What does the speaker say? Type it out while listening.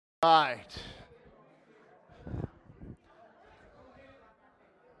Right.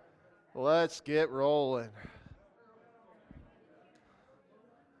 Let's get rolling.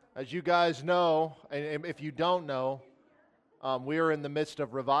 As you guys know, and if you don't know, we are in the midst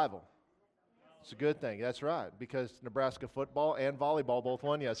of revival. It's a good thing. That's right, because Nebraska football and volleyball both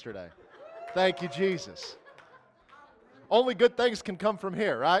won yesterday. Thank you, Jesus. Only good things can come from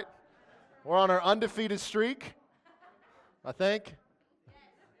here, right? We're on our undefeated streak, I think.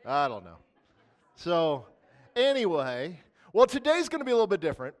 I don't know. So, anyway, well, today's going to be a little bit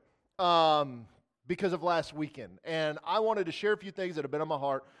different because of last weekend. And I wanted to share a few things that have been on my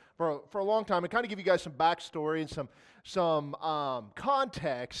heart for a long time and kind of give you guys some backstory and some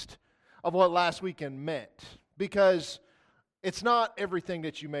context of what last weekend meant. Because it's not everything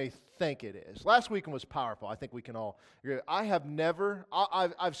that you may think it is. Last weekend was powerful. I think we can all agree. I've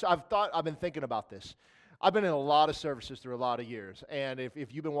been thinking about this. I've been in a lot of services through a lot of years, and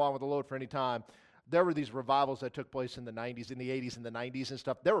if you've been walking with the Lord for any time, there were these revivals that took place in the 90s, in the 80s, and the 90s and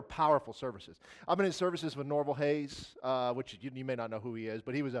stuff. They were powerful services. I've been in services with Norval Hayes, which you may not know who he is,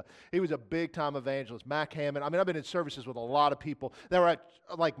 but he was a big-time evangelist. Mac Hammond. I mean, I've been in services with a lot of people that were at,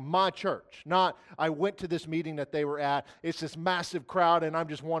 like, my church. Not, I went to this meeting that they were at. It's this massive crowd, and I'm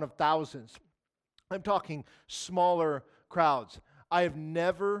just one of thousands. I'm talking smaller crowds. I have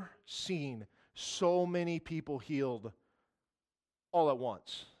never seen so many people healed all at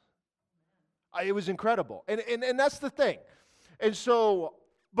once. It was incredible. And that's the thing. And so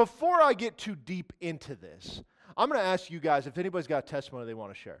before I get too deep into this, I'm going to ask you guys if anybody's got a testimony they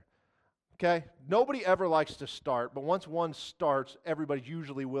want to share. Okay? Nobody ever likes to start, but once one starts, everybody's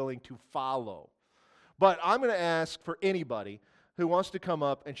usually willing to follow. But I'm going to ask for anybody who wants to come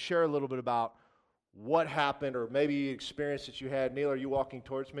up and share a little bit about what happened or maybe experience that you had. Neil, are you walking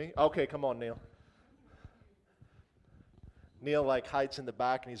towards me? Okay, come on, Neil. Neil hides in the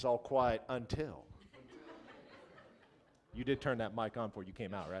back and he's all quiet until. You did turn that mic on before you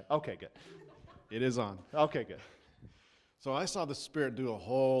came out, right? Okay, good. It is on. Okay, good. So I saw the Spirit do a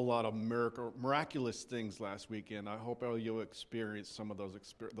whole lot of miraculous things last weekend. I hope you'll experience some of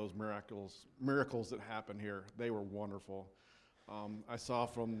those miracles that happened here. They were wonderful. I saw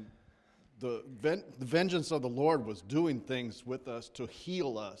from the vengeance of the Lord was doing things with us to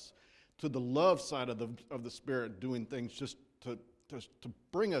heal us, to the love side of the Spirit doing things just to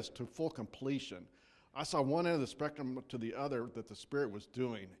bring us to full completion. I saw one end of the spectrum to the other that the Spirit was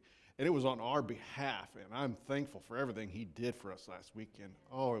doing, and it was on our behalf, and I'm thankful for everything He did for us last weekend.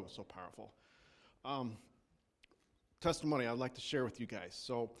 Oh, it was so powerful. Testimony I'd like to share with you guys.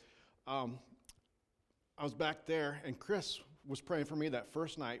 So I was back there, and Chris was praying for me that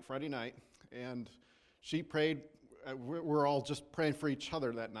first night, Friday night, and she prayed. We're all just praying for each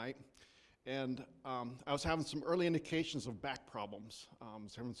other that night. And I was having some early indications of back problems. I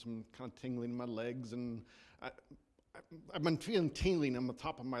was having some kind of tingling in my legs, and I've been feeling tingling on the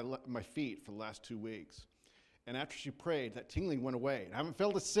top of my feet for the last 2 weeks. And after she prayed, that tingling went away. I haven't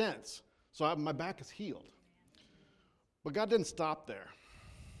felt it since, so my back is healed. But God didn't stop there.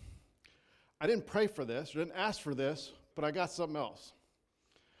 I didn't pray for this, or didn't ask for this, but I got something else.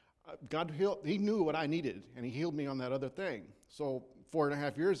 God healed. He knew what I needed, and He healed me on that other thing. So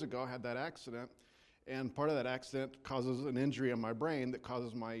 4.5 years ago, I had that accident, and part of that accident causes an injury in my brain that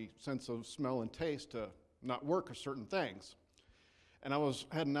causes my sense of smell and taste to not work for certain things. And I was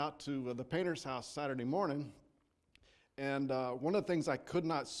heading out to the painter's house Saturday morning, and one of the things I could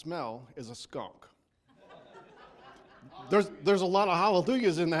not smell is a skunk. There's a lot of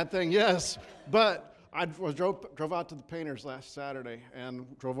hallelujahs in that thing, yes, but I drove out to the painter's last Saturday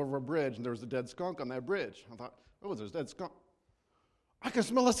and drove over a bridge, and there was a dead skunk on that bridge. I thought, oh, there's a dead skunk. I can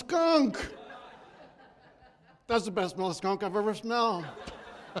smell a skunk. That's the best smell of skunk I've ever smelled.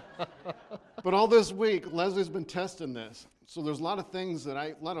 But all this week, Leslie's been testing this. So there's a lot of things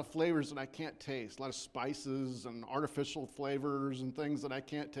a lot of flavors that I can't taste, a lot of spices and artificial flavors and things that I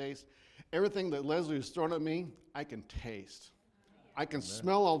can't taste. Everything that Leslie has thrown at me, I can taste. I can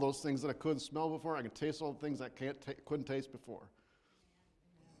smell all those things that I couldn't smell before. I can taste all the things I couldn't taste before.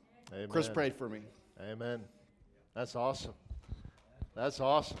 Amen. Chris prayed for me. Amen. That's awesome. That's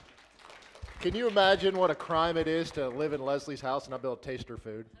awesome. Can you imagine what a crime it is to live in Leslie's house and not be able to taste her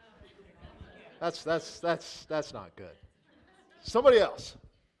food? That's not good. Somebody else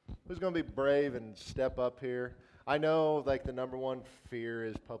who's going to be brave and step up here. I know the number one fear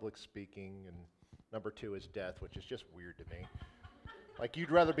is public speaking, and number 2 is death, which is just weird to me.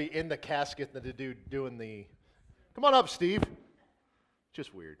 You'd rather be in the casket than to doing the, come on up, Steve.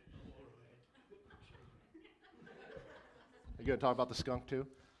 Just weird. You going to talk about the skunk too?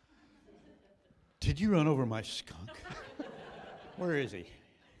 Did you run over my skunk? Where is he?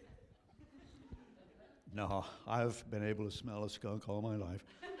 No, I've been able to smell a skunk all my life.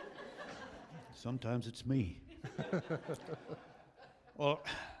 Sometimes it's me. Well,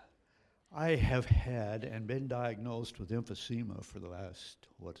 I have had and been diagnosed with emphysema for the last,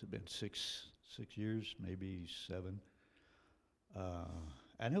 what's it been, six years, maybe 7.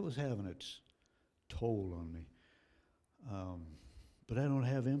 And it was having its toll on me. But I don't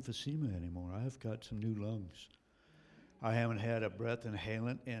have emphysema anymore. I've got some new lungs. I haven't had a breath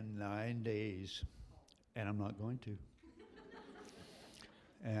inhalant in 9 days, and I'm not going to.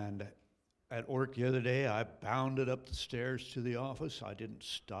 And at work the other day, I bounded up the stairs to the office. I didn't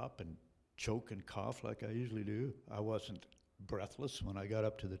stop and choke and cough like I usually do. I wasn't breathless when I got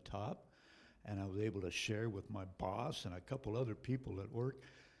up to the top, and I was able to share with my boss and a couple other people at work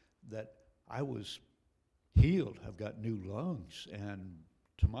that I was healed. I've got new lungs, and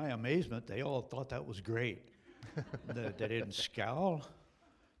to my amazement, they all thought that was great. They didn't scowl,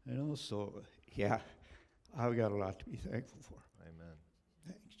 so yeah, I've got a lot to be thankful for. Amen.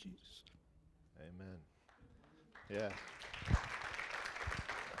 Thanks, Jesus. Amen. Yeah.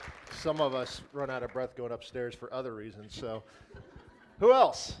 Some of us run out of breath going upstairs for other reasons, so who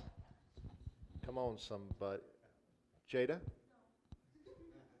else? Come on, somebody. Jada?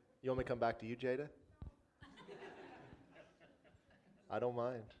 You want me to come back to you, Jada? I don't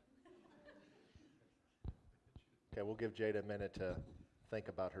mind. Okay, we'll give Jada a minute to think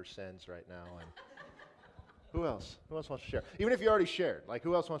about her sins right now. And who else? Who else wants to share? Even if you already shared,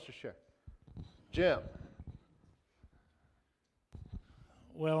 who else wants to share? Jim.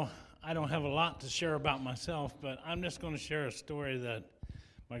 Well, I don't have a lot to share about myself, but I'm just going to share a story that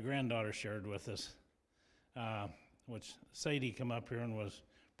my granddaughter shared with us, which Sadie come up here and was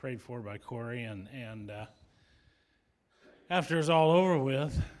prayed for by Corey, and after it's all over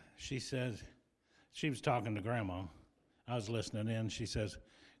with, she said, she was talking to Grandma. I was listening in. She says,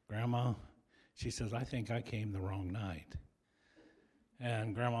 Grandma, she says, I think I came the wrong night.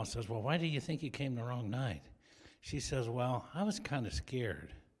 And Grandma says, well, why do you think you came the wrong night? She says, well, I was kind of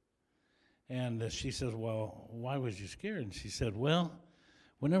scared. And she says, well, why was you scared? And she said, well,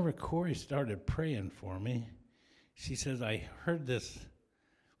 whenever Corey started praying for me, she says, I heard this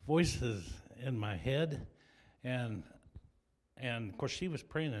voices in my head, and of course she was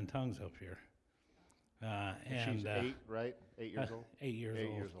praying in tongues up here. And she's 8, right? 8 years old? 8 years old,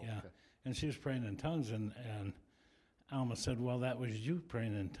 8 years old, yeah. okay. And she was praying in tongues, and Alma said, well, that was you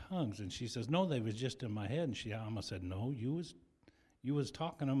praying in tongues. And she says, no, they was just in my head. And Alma said, no, you was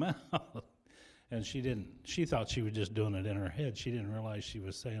talking them out. And she thought she was just doing it in her head. She didn't realize she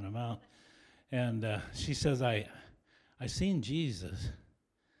was saying them out. And she says, I seen Jesus,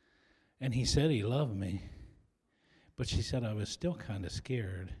 and he said he loved me. But she said, I was still kind of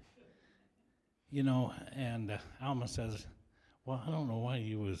scared. And Alma says, well, I don't know why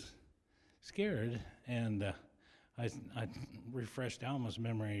you was scared. And I refreshed Alma's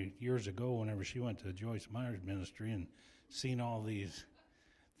memory years ago whenever she went to the Joyce Myers ministry and seen all these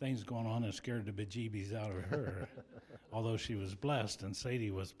things going on and scared the bejeebies out of her, although she was blessed and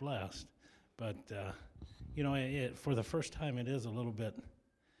Sadie was blessed. But, for the first time it is a little bit,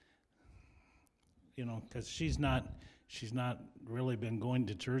 because she's not really been going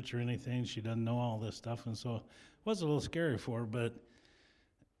to church or anything. She doesn't know all this stuff, and so it was a little scary for her. But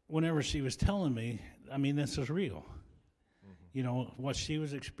whenever she was telling me, this is real. Mm-hmm. What she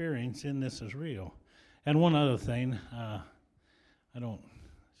was experiencing, this is real. And one other thing, I don't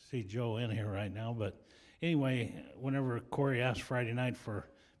see Joe in here right now, but anyway, whenever Corey asked Friday night for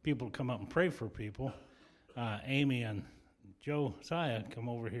people to come up and pray for people, Amy and Josiah come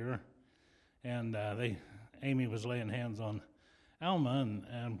over here, and Amy was laying hands on Alma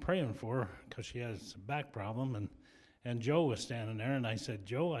and praying for her because she has a back problem, and Joe was standing there, and I said,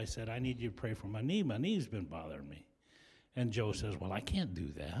 Joe, I need you to pray for my knee. My knee's been bothering me. And Joe says, well, I can't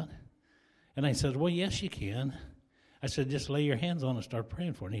do that. And I said, well, yes, you can. I said, just lay your hands on it and start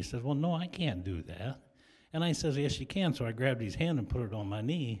praying for it. And he said, well, no, I can't do that. And I said, yes, you can. So I grabbed his hand and put it on my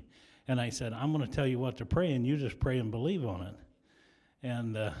knee. And I said, I'm going to tell you what to pray, and you just pray and believe on it.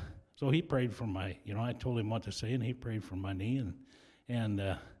 And so he prayed for I told him what to say, and he prayed for my knee.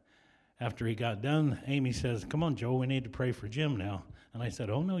 And after he got done, Amy says, come on, Joe, we need to pray for Jim now. And I said,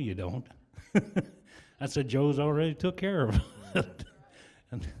 oh, no, you don't. I said, Joe's already took care of it.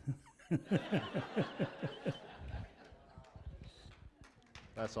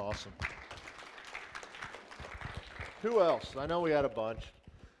 That's awesome. Who else? I know we had a bunch.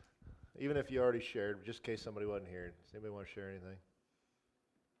 Even if you already shared, just in case somebody wasn't here. Does anybody want to share anything?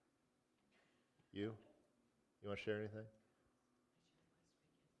 You? You want to share anything?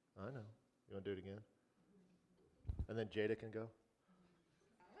 I know. You want to do it again? And then Jada can go? To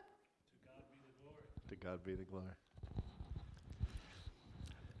God be the glory. To God be the glory.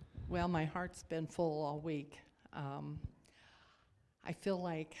 Well, my heart's been full all week. I feel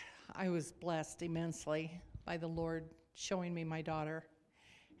like I was blessed immensely by the Lord showing me my daughter,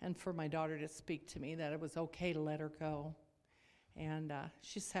 and for my daughter to speak to me that it was okay to let her go. And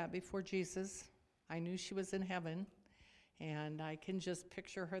she sat before Jesus. I knew she was in heaven, and I can just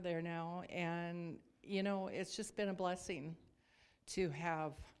picture her there now. And, you know, it's just been a blessing to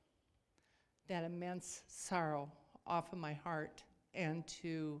have that immense sorrow off of my heart and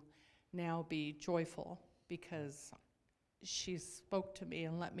to now be joyful because she spoke to me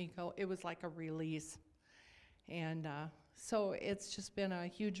and let me go. It was like a release. And so it's just been a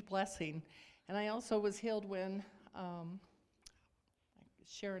huge blessing. And I also was healed when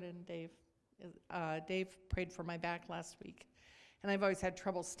Sharon and Dave prayed for my back last week. And I've always had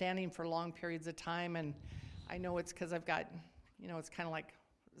trouble standing for long periods of time. And I know it's because I've got, you know, it's kind of like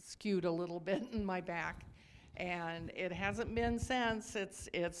skewed a little bit in my back. And it hasn't been since. It's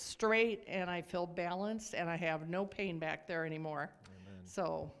straight, and I feel balanced, and I have no pain back there anymore. Amen.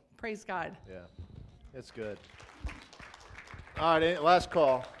 So praise God. Yeah, it's good. All right, last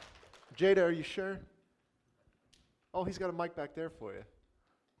call. Jada, are you sure? Oh, he's got a mic back there for you.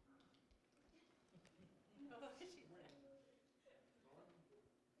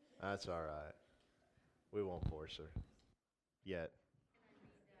 That's all right. We won't force her yet.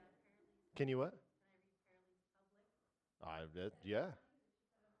 Can you what? Yeah.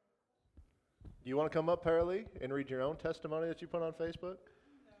 Do you want to come up, Paralee, and read your own testimony that you put on Facebook?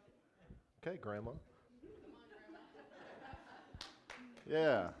 No. Okay, Grandma.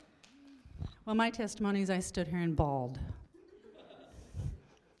 Yeah. Well, my testimony is I stood here and bawled.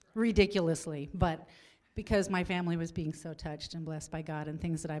 Ridiculously, but because my family was being so touched and blessed by God and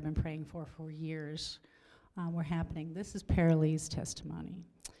things that I've been praying for years were happening. This is Paralee's testimony.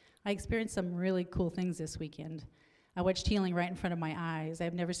 I experienced some really cool things this weekend. I watched healing right in front of my eyes.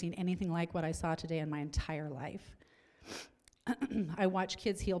 I've never seen anything like what I saw today in my entire life. I watched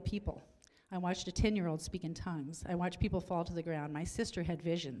kids heal people. I watched a 10-year-old speak in tongues. I watched people fall to the ground. My sister had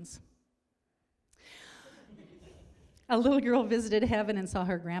visions. A little girl visited heaven and saw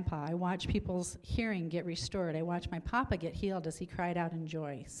her grandpa. I watched people's hearing get restored. I watched my papa get healed as he cried out in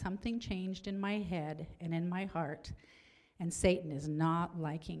joy. Something changed in my head and in my heart, and Satan is not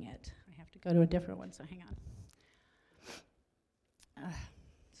liking it. I have to go to a different one, so hang on.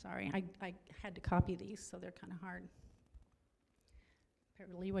 Sorry, I had to copy these, so they're kind of hard.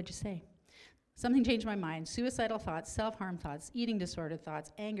 Apparently, what'd you say? Something changed my mind. Suicidal thoughts, self-harm thoughts, eating disorder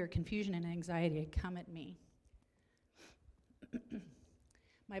thoughts, anger, confusion, and anxiety had come at me.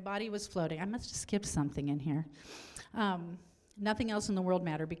 My body was floating. I must have skipped something in here. Nothing else in the world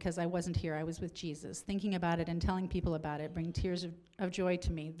mattered because I wasn't here. I was with Jesus. Thinking about it and telling people about it bring tears of joy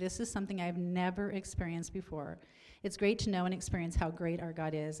to me. This is something I've never experienced before. It's great to know and experience how great our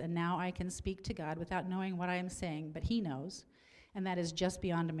God is, and now I can speak to God without knowing what I am saying, but He knows, and that is just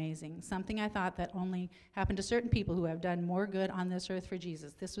beyond amazing. Something I thought that only happened to certain people who have done more good on this earth for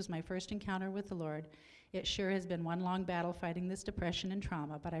Jesus. This was my first encounter with the Lord. It sure has been one long battle fighting this depression and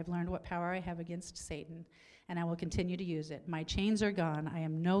trauma, but I've learned what power I have against Satan, and I will continue to use it. My chains are gone. I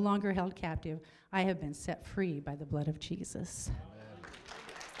am no longer held captive. I have been set free by the blood of Jesus.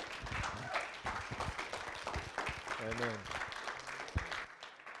 Amen.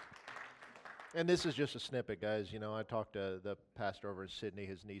 And this is just a snippet, guys. You know, I talked to the pastor over in Sydney.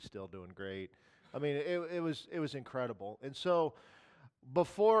 His knee's still doing great. I mean, it was incredible. And so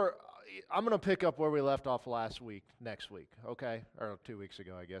before, I'm going to pick up where we left off next week, okay? Or 2 weeks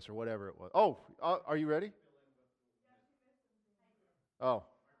ago, I guess, or whatever it was. Oh, are you ready? Oh,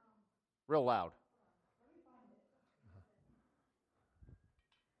 real loud.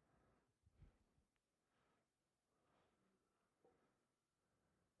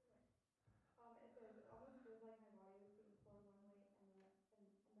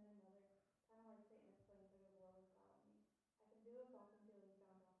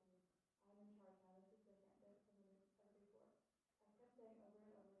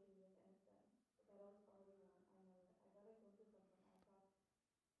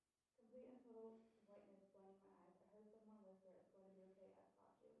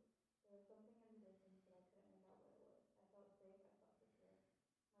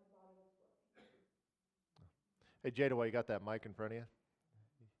 Hey, Jada, while you got that mic in front of you?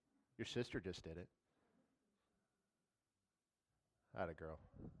 Your sister just did it. Atta girl.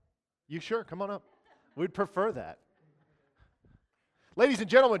 You sure? Come on up. We'd prefer that. Ladies and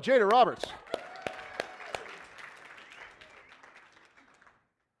gentlemen, Jada Roberts.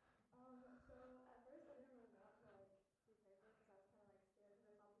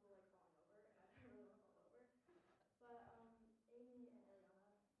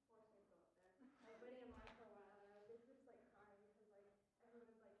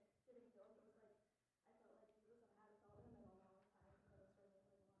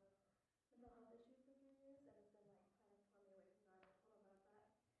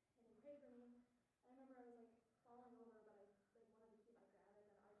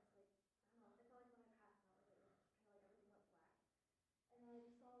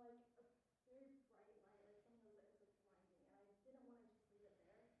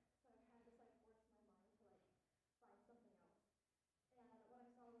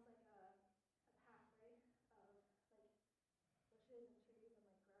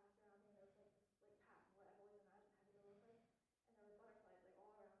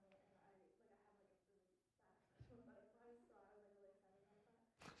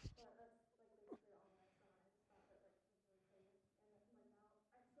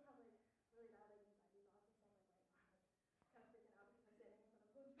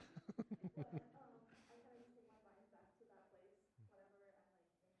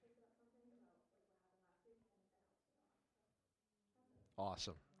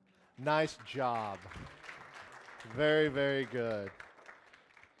 Awesome. Nice job. Very, very good.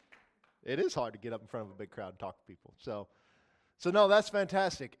 It is hard to get up in front of a big crowd and talk to people. So no, that's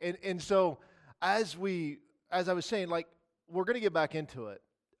fantastic. And so as I was saying, like, we're going to get back into it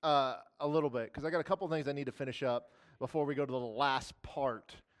a little bit because I got a couple of things I need to finish up before we go to the last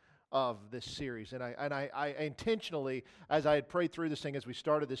part of this series. And I intentionally, as I had prayed through this thing as we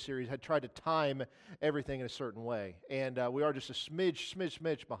started this series, had tried to time everything in a certain way. And we are just a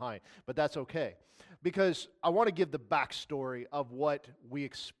smidge behind, but that's okay. Because I want to give the backstory of what we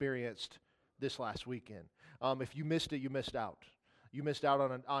experienced this last weekend. If you missed it, you missed out. You missed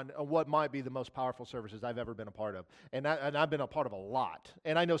out on what might be the most powerful services I've ever been a part of. And I've been a part of a lot.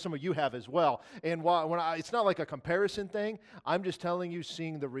 And I know some of you have as well. And it's not like a comparison thing. I'm just telling you,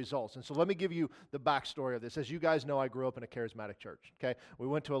 seeing the results. And so let me give you the backstory of this. As you guys know, I grew up in a charismatic church. Okay, we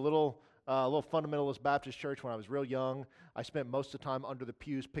went to a little fundamentalist Baptist church when I was real young. I spent most of the time under the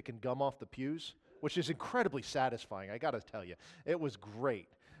pews picking gum off the pews, which is incredibly satisfying, I got to tell you. It was great.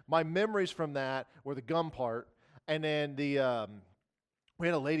 My memories from that were the gum part, and then we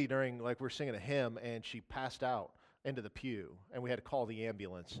had a lady during, like, we were singing a hymn, and she passed out into the pew, and we had to call the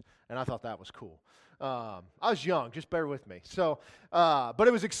ambulance, and I thought that was cool. I was young, just bear with me. So, but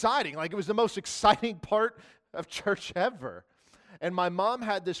it was exciting. Like, it was the most exciting part of church ever. And my mom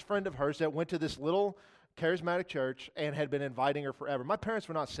had this friend of hers that went to this little charismatic church and had been inviting her forever. My parents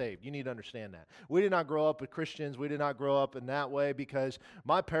were not saved. You need to understand that. We did not grow up with Christians. We did not grow up in that way because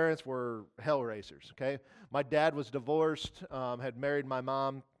my parents were hell raisers, okay? My dad was divorced, had married my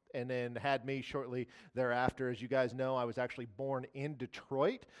mom, and then had me shortly thereafter. As you guys know, I was actually born in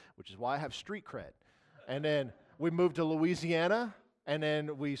Detroit, which is why I have street cred. And then we moved to Louisiana, and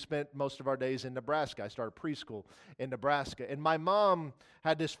then we spent most of our days in Nebraska. I started preschool in Nebraska. And my mom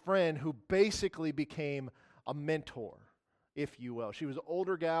had this friend who basically became a mentor, if you will. She was an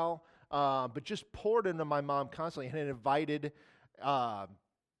older gal, but just poured into my mom constantly and had invited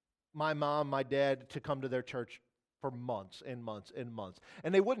my mom, my dad to come to their church for months and months and months.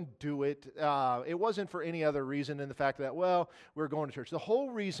 And they wouldn't do it. It wasn't for any other reason than the fact that, well, we were going to church. The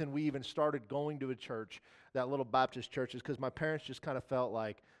whole reason we even started going to a church, that little Baptist church, is because my parents just kind of felt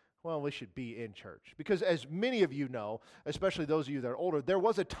like, well, we should be in church. Because as many of you know, especially those of you that are older, there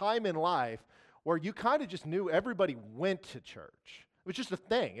was a time in life where you kind of just knew everybody went to church. It was just a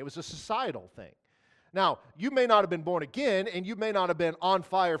thing. It was a societal thing. Now, you may not have been born again, and you may not have been on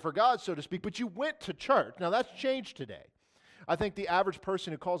fire for God, so to speak, but you went to church. Now, that's changed today. I think the average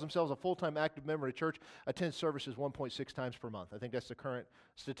person who calls themselves a full-time active member of church attends services 1.6 times per month. I think that's the current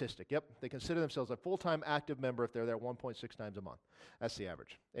statistic. Yep, they consider themselves a full-time active member if they're there 1.6 times a month. That's the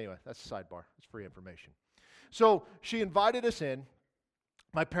average. Anyway, that's the sidebar. It's free information. So she invited us in.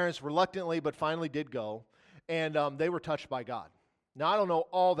 My parents reluctantly but finally did go, and they were touched by God. Now, I don't know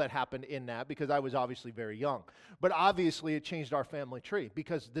all that happened in that because I was obviously very young. But obviously, it changed our family tree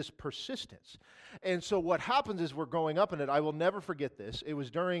because this persistence. And so what happens is we're growing up in it. I will never forget this. It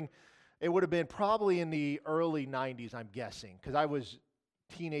would have been probably in the early 90s, I'm guessing, because I was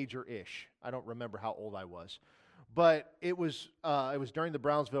teenager-ish. I don't remember how old I was. But it was during the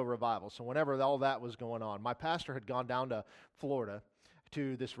Brownsville revival. So whenever all that was going on, my pastor had gone down to Florida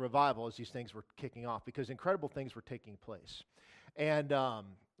to this revival as these things were kicking off because incredible things were taking place. And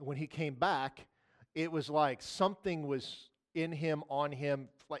when he came back, it was like something was in him, on him,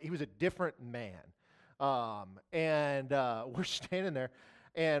 like he was a different man. We're standing there,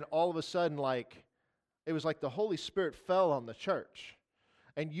 and all of a sudden, like, it was like the Holy Spirit fell on the church.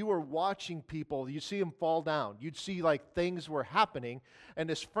 And you were watching people, you'd see them fall down. You'd see like things were happening, and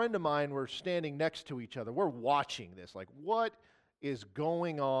this friend of mine were standing next to each other. We're watching this, like, what is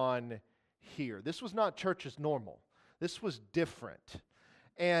going on here? This was not church as normal. This was different.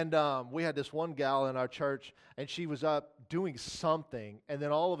 And we had this one gal in our church, and she was up doing something, and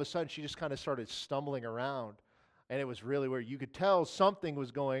then all of a sudden she just kind of started stumbling around. And it was really weird. You could tell something was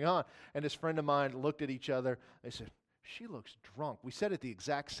going on. And this friend of mine looked at each other. They said, she looks drunk. We said it at the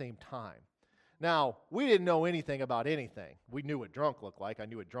exact same time. Now, we didn't know anything about anything. We knew what drunk looked like. I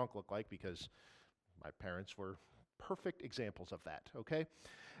knew what drunk looked like because my parents were perfect examples of that, okay?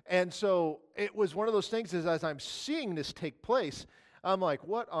 And so it was one of those things as I'm seeing this take place, I'm like,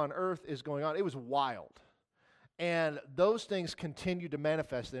 what on earth is going on? It was wild. And those things continued to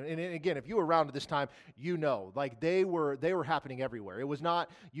manifest. And again, if you were around at this time, you know, like they were happening everywhere. It was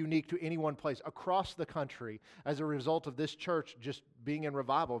not unique to any one place. Across the country, as a result of this church just being in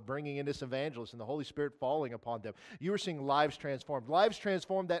revival, bringing in this evangelist and the Holy Spirit falling upon them, you were seeing lives transformed. Lives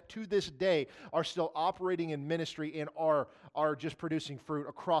transformed that to this day are still operating in ministry and are just producing fruit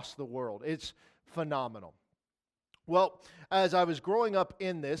across the world. It's phenomenal. Well, as I was growing up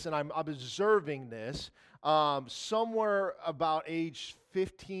in this, and I'm observing this, somewhere about age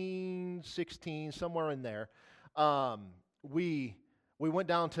 15, 16, somewhere in there, we went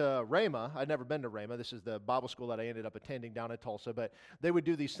down to Rhema. I'd never been to Rhema. This is the Bible school that I ended up attending down in Tulsa. But they would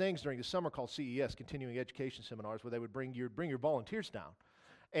do these things during the summer called CES, Continuing Education Seminars, where they would bring your volunteers down.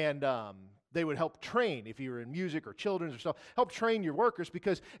 And they would help train, if you were in music or children's or stuff, help train your workers,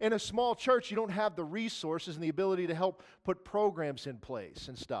 because in a small church, you don't have the resources and the ability to help put programs in place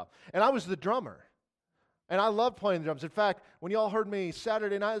and stuff. And I was the drummer. And I loved playing the drums. In fact, when y'all heard me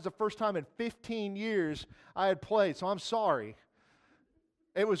Saturday night, it was the first time in 15 years I had played, so I'm sorry.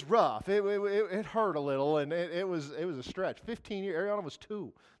 It was rough. It hurt a little, and it was a stretch. 15 years. Ariana was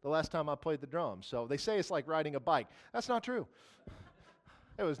 2 the last time I played the drums. So they say it's like riding a bike. That's not true.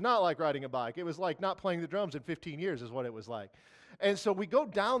 It was not like riding a bike. It was like not playing the drums in 15 years is what it was like. And so we go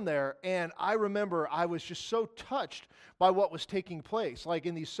down there, and I remember I was just so touched by what was taking place, like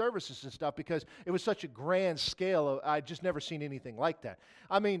in these services and stuff, because it was such a grand scale. I'd just never seen anything like that.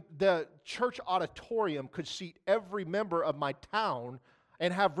 I mean, the church auditorium could seat every member of my town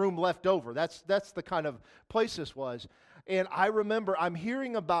and have room left over. That's the kind of place this was. And I remember I'm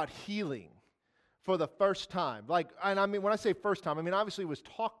hearing about healing for the first time. And I mean, when I say first time, I mean, obviously it was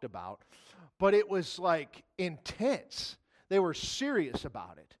talked about, but it was like intense. They were serious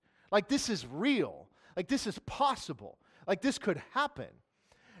about it. Like, this is real. Like, this is possible. Like, this could happen.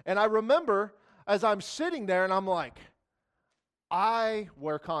 And I remember as I'm sitting there and I'm like, I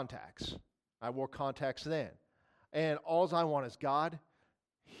wear contacts. I wore contacts then. And all I want is, God,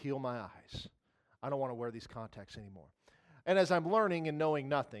 heal my eyes. I don't want to wear these contacts anymore. And as I'm learning and knowing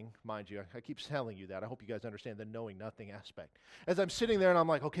nothing, mind you, I keep telling you that. I hope you guys understand the knowing nothing aspect. As I'm sitting there and I'm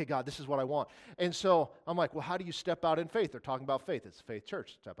like, okay, God, this is what I want. And so I'm like, well, how do you step out in faith? They're talking about faith. It's a faith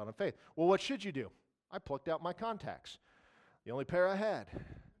church. Step out in faith. Well, what should you do? I plucked out my contacts. The only pair I had.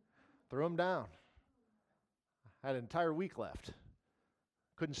 Threw them down. I had an entire week left.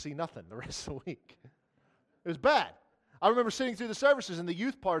 Couldn't see nothing the rest of the week. It was bad. I remember sitting through the services and the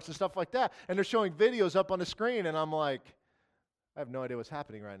youth parts and stuff like that, and they're showing videos up on the screen, and I'm like, I have no idea what's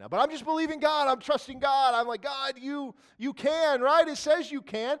happening right now. But I'm just believing God. I'm trusting God. I'm like, God, you can, right? It says you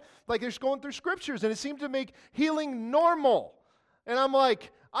can. Like, they're just going through scriptures, and it seemed to make healing normal. And I'm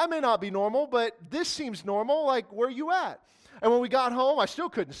like, I may not be normal, but this seems normal. Like, where are you at? And when we got home, I still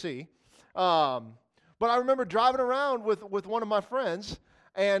couldn't see. But I remember driving around with one of my friends,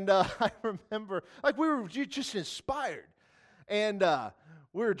 and I remember, like, we were just inspired. And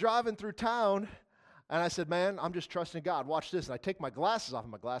we were driving through town, and I said, man, I'm just trusting God. Watch this. And I take my glasses off,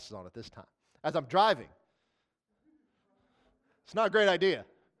 and my glasses on at this time as I'm driving. It's not a great idea.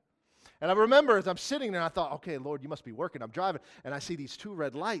 And I remember as I'm sitting there, I thought, okay, Lord, you must be working. I'm driving, and I see these 2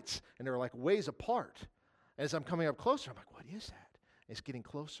 red lights, and they're like ways apart. And as I'm coming up closer, I'm like, what is that? It's getting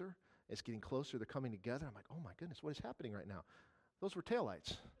closer. It's getting closer. They're coming together. I'm like, oh, my goodness, what is happening right now? Those were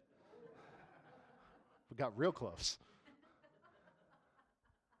taillights. We got real close.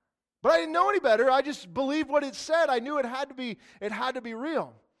 But I didn't know any better. I just believed what it said. I knew it had to be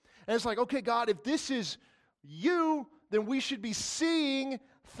real. And it's like, okay, God, if this is you, then we should be seeing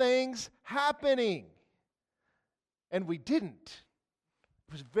things happening. And we didn't.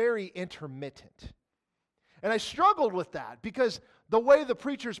 It was very intermittent. And I struggled with that because the way the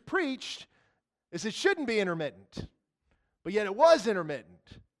preachers preached is it shouldn't be intermittent. But yet it was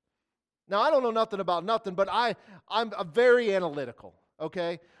intermittent. Now, I don't know nothing about nothing, but I'm very analytical.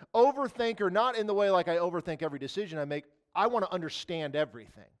 Okay? Overthinker, not in the way like I overthink every decision I make. I want to understand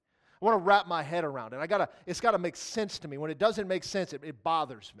everything. I want to wrap my head around it. It's got to make sense to me. When it doesn't make sense, it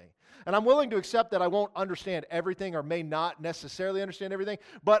bothers me. And I'm willing to accept that I won't understand everything or may not necessarily understand everything,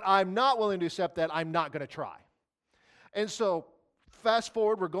 but I'm not willing to accept that I'm not going to try. And so, fast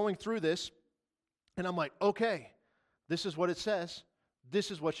forward, we're going through this, and I'm like, okay, this is what it says. This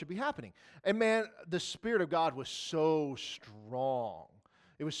is what should be happening. And man, the Spirit of God was so strong.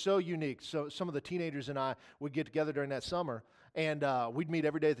 It was so unique. So some of the teenagers and I would get together during that summer, and we'd meet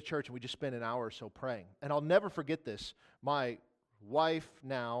every day at the church, and we'd just spend an hour or so praying. And I'll never forget this. My wife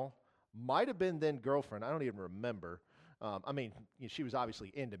now might have been then girlfriend. I don't even remember. She was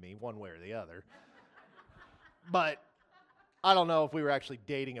obviously into me one way or the other. But I don't know if we were actually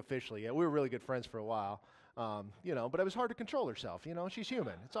dating officially yet. We were really good friends for a while. But it was hard to control herself. She's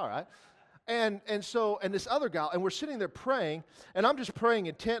human. It's all right. And this other gal, and we're sitting there praying, and I'm just praying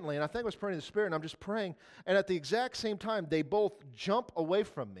intently, and I think I was praying in the Spirit, and I'm just praying, and at the exact same time, they both jump away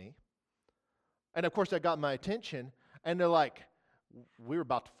from me, and of course that got my attention, and they're like, we were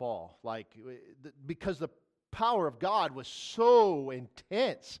about to fall, like, because the power of God was so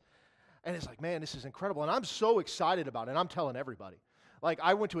intense, And it's like, man, this is incredible. And I'm so excited about it, and I'm telling everybody. Like,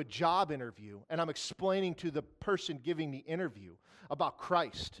 I went to a job interview, and I'm explaining to the person giving the interview about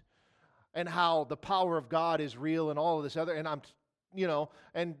Christ and how the power of God is real and all of this other, and I'm,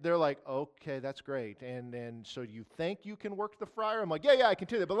 and they're like, okay, that's great. And so you think you can work the fryer? I'm like, yeah, I can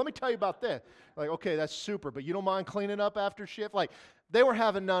do that, but let me tell you about this. Like, okay, that's super, but you don't mind cleaning up after shift? Like, they were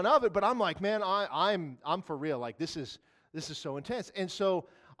having none of it, but I'm like, man, I'm for real. Like, this is so intense. And so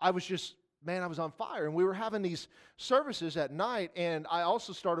I was on fire. And we were having these services at night, and I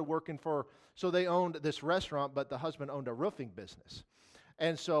also started working so they owned this restaurant, but the husband owned a roofing business.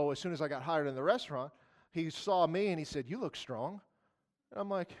 And so as soon as I got hired in the restaurant, he saw me and he said, you look strong. And I'm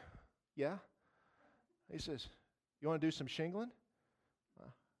like, yeah. He says, you want to do some shingling?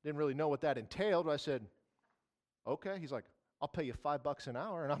 Didn't really know what that entailed. I said, okay. He's like, I'll pay you $5 an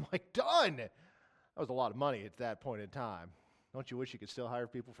hour. And I'm like, done. That was a lot of money at that point in time. Don't you wish you could still hire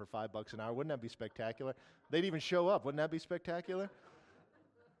people for $5 an hour? Wouldn't that be spectacular? They'd even show up. Wouldn't that be spectacular?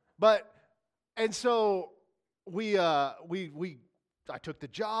 And so I took the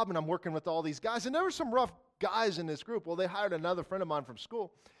job, and I'm working with all these guys, and there were some rough guys in this group. Well, they hired another friend of mine from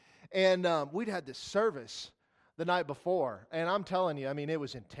school, and we'd had this service the night before, and I'm telling you, I mean, it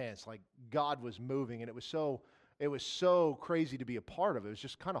was intense. Like, God was moving, and it was so crazy to be a part of. It was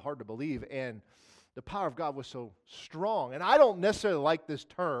just kind of hard to believe, and the power of God was so strong. And I don't necessarily like this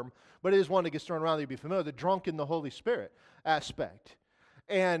term, but it is one that gets thrown around that you'd be familiar, the drunk in the Holy Spirit aspect.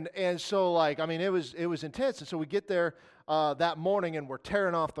 And so, like, I mean, it was intense. And so we get there that morning, and we're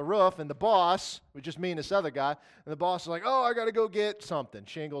tearing off the roof, and the boss, was just me and this other guy, and the boss is like, oh, I got to go get something,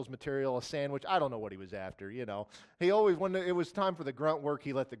 shingles, material, a sandwich. I don't know what he was after, He always, when it was time for the grunt work,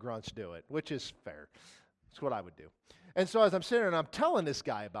 he let the grunts do it, which is fair. That's what I would do. And so as I'm sitting there, and I'm telling this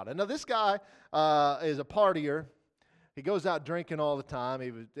guy about it. Now, this guy is a partier. He goes out drinking all the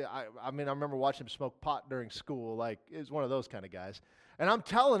time. I remember watching him smoke pot during school. Like, he was one of those kind of guys. And I'm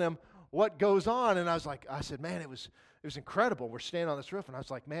telling him what goes on, and I said, man, it was incredible. We're standing on this roof, and I was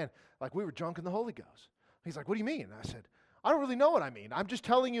like, man, like, we were drunk in the Holy Ghost. He's like, what do you mean? And I said, I don't really know what I mean. I'm just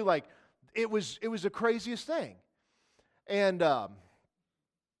telling you, like, it was the craziest thing. And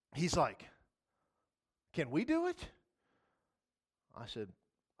he's like, can we do it? I said,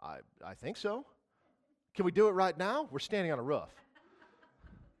 I think so. Can we do it right now? We're standing on a roof.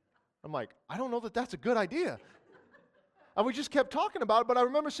 I'm like, I don't know that that's a good idea. And we just kept talking about it, but I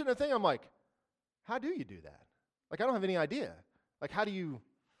remember sitting there thinking, I'm like, how do you do that? Like, I don't have any idea. Like, how do you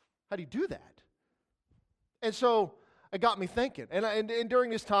do that? And so it got me thinking. And during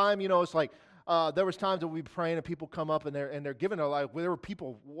this time, it's like, there was times that we'd be praying and people come up and they're giving their life. There were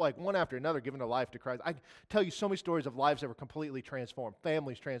people like one after another giving their life to Christ. I tell you so many stories of lives that were completely transformed,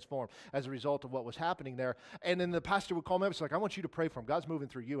 families transformed as a result of what was happening there. And then the pastor would call me up. It's like, I want you to pray for them. God's moving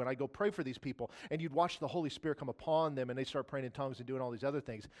through you. And I'd go pray for these people. And you'd watch the Holy Spirit come upon them, and they start praying in tongues and doing all these other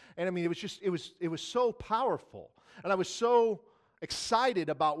things. And I mean, it was so powerful. And I was so excited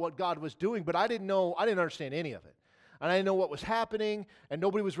about what God was doing, but I didn't understand any of it. And I didn't know what was happening, and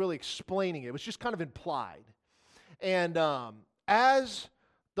nobody was really explaining it. It was just kind of implied. And as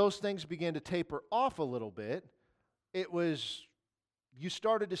those things began to taper off a little bit, you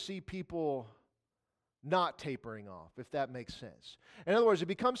started to see people not tapering off, if that makes sense. In other words, it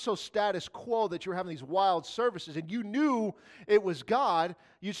becomes so status quo that you're having these wild services, and you knew it was God.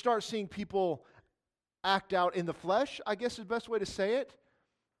 You start seeing people act out in the flesh, I guess is the best way to say it,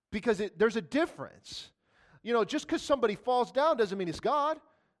 because there's a difference. Just because somebody falls down doesn't mean it's God.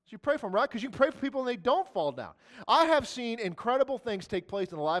 So you pray for them, right? Because you can pray for people and they don't fall down. I have seen incredible things take place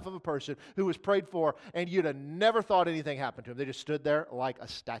in the life of a person who was prayed for, and you'd have never thought anything happened to them. They just stood there like a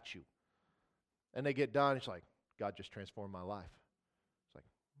statue. And they get done, it's like, God just transformed my life. It's like,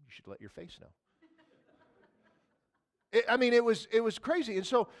 you should let your face know. It was crazy. And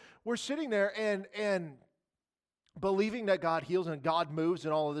so we're sitting there and believing that God heals and God moves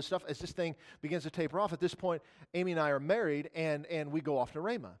and all of this stuff. As this thing begins to taper off, at this point, Amy and I are married, and we go off to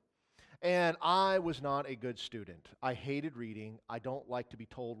Rhema. And I was not a good student. I hated reading. I don't like to be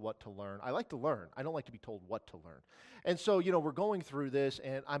told what to learn. I like to learn. I don't like to be told what to learn. And so, we're going through this,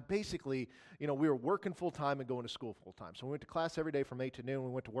 and I'm basically, we were working full-time and going to school full-time. So we went to class every day from 8 to noon. We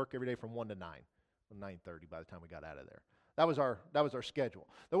went to work every day from 1 to 9, 9:30 by the time we got out of there. That was our schedule.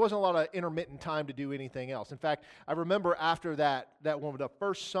 There wasn't a lot of intermittent time to do anything else. In fact, I remember after that when the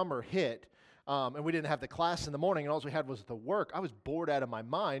first summer hit, and we didn't have the class in the morning, and all we had was the work, I was bored out of my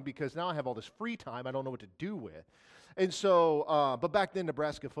mind because now I have all this free time I don't know what to do with. And so, but back then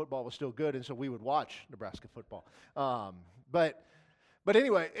Nebraska football was still good, and so we would watch Nebraska football. But But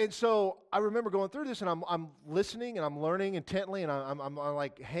anyway, and so I remember going through this, and I'm listening, and I'm learning intently, and I'm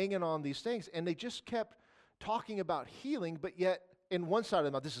like hanging on these things, and they just kept talking about healing, but yet in one side of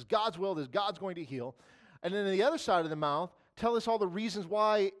the mouth, this is God's will, this God's going to heal, and then in the other side of the mouth, tell us all the reasons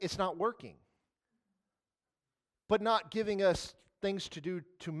why it's not working, but not giving us things to do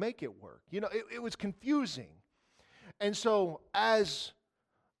to make it work. You know, it was confusing. And so as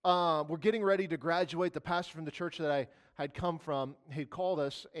we're getting ready to graduate, the pastor from the church that I had come from, he'd called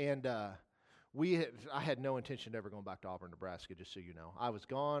us, and I had no intention of ever going back to Auburn, Nebraska, just so you know. I was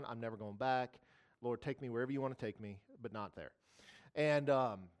gone. I'm never going back. Lord, take me wherever you want to take me, but not there. And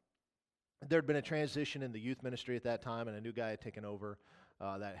there'd been a transition in the youth ministry at that time, and a new guy had taken over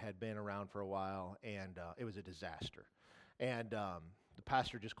that had been around for a while, and it was a disaster. And the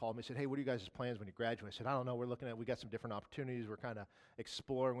pastor just called me and said, hey, what are you guys' plans when you graduate? I said, I don't know. We got some different opportunities. We're kind of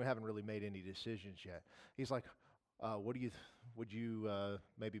exploring. We haven't really made any decisions yet. He's like, would you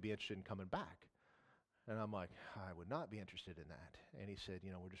maybe be interested in coming back? And I'm like, I would not be interested in that. And he said,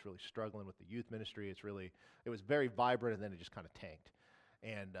 we're just really struggling with the youth ministry. It was very vibrant, and then it just kind of tanked.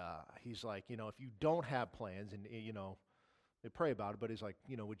 And he's like, if you don't have plans, and they pray about it, but he's like,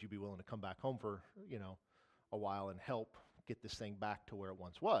 would you be willing to come back home for, a while and help get this thing back to where it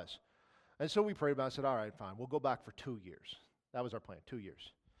once was? And so we prayed about it. I said, all right, fine. We'll go back for 2 years. That was our plan, 2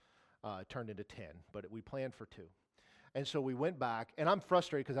 years. It turned into 10, but we planned for 2. And so we went back, and I'm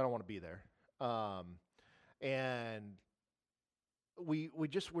frustrated because I don't want to be there. And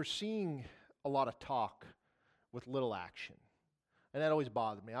we're seeing a lot of talk with little action. And that always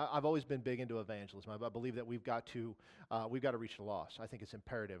bothered me. I've always been big into evangelism. I believe that we've got to reach the lost. I think it's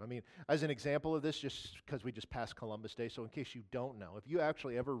imperative. I mean, as an example of this, just because we just passed Columbus Day, so in case you don't know, if you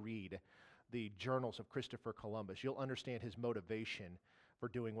actually ever read the journals of Christopher Columbus, you'll understand his motivation for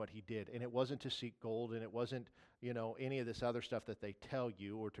doing what he did. And it wasn't to seek gold, and it wasn't, any of this other stuff that they tell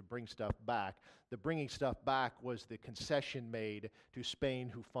you, or to bring stuff back. The bringing stuff back was the concession made to Spain,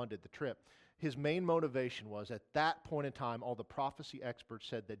 who funded the trip. His main motivation was, at that point in time, all the prophecy experts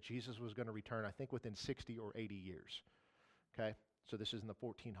said that Jesus was going to return, I think, within 60 or 80 years. Okay? So this is in the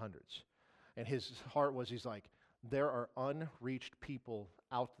 1400s. And his heart was, he's like, there are unreached people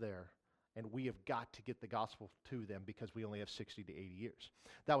out there, and we have got to get the gospel to them because we only have 60 to 80 years.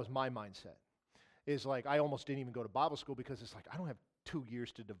 That was my mindset. Is like, I almost didn't even go to Bible school because it's like, I don't have 2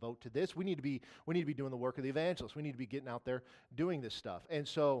 years to devote to this. We need to be doing the work of the evangelist. We need to be getting out there doing this stuff. And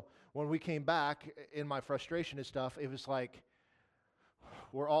so when we came back, in my frustration and stuff, it was like,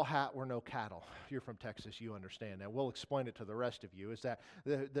 we're all hat, we're no cattle. You're from Texas, you understand that. We'll explain it to the rest of you. Is that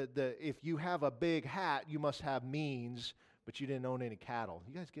if you have a big hat, you must have means, but you didn't own any cattle.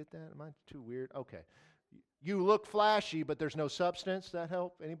 You guys get that? Am I too weird? Okay. You look flashy, but there's no substance. That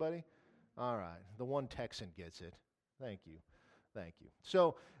help? Anybody? All right. The one Texan gets it. Thank you.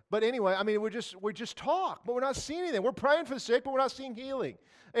 So, but anyway, I mean, we're just talk, but we're not seeing anything. We're praying for the sick, but we're not seeing healing.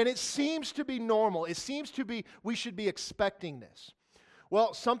 And it seems to be normal. It seems to be, we should be expecting this.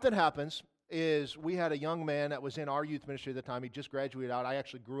 Well, something happens. Is we had a young man that was in our youth ministry at the time. He just graduated out. I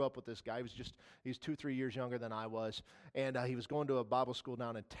actually grew up with this guy. He's 2-3 years younger than I was. And he was going to a Bible school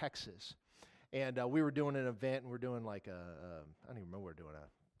down in Texas. And we were doing an event, and we're doing like I don't even remember what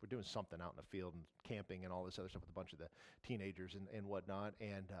we're doing something out in the field and camping and all this other stuff with a bunch of the teenagers and whatnot.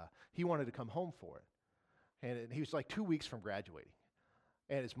 And he wanted to come home for it. And he was like 2 weeks from graduating.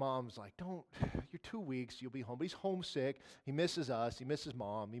 And his mom's like, you're 2 weeks, you'll be home. But he's homesick. He misses us. He misses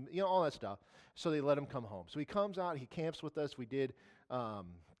mom. All that stuff. So they let him come home. So he comes out. He camps with us. We did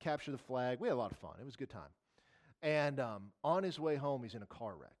capture the flag. We had a lot of fun. It was a good time. And on his way home, he's in a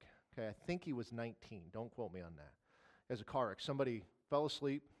car wreck. Okay, I think he was 19. Don't quote me on that. He has a car wreck. Somebody fell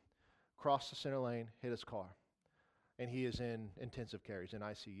asleep, crossed the center lane, hit his car. And he is in intensive care. He's in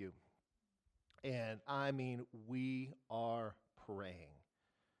ICU. And I mean, we are praying.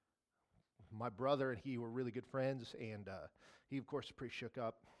 My brother and he were really good friends, and he, of course, is pretty shook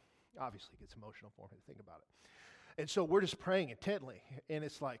up. Obviously, it gets emotional for me to think about it. And so we're just praying intently, and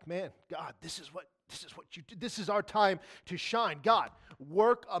it's like, man, God, this is what you do. This is our time to shine. God,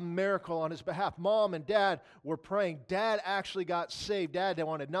 work a miracle on his behalf. Mom and Dad were praying. Dad actually got saved. Dad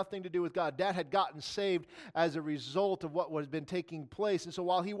wanted nothing to do with God. Dad had gotten saved as a result of what had been taking place. And so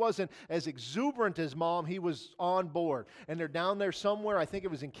while he wasn't as exuberant as Mom, he was on board. And they're down there somewhere. I think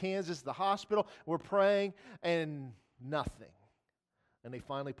it was in Kansas, the hospital. We're praying, and nothing. And they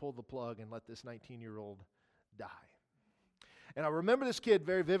finally pulled the plug and let this 19-year-old die. And I remember this kid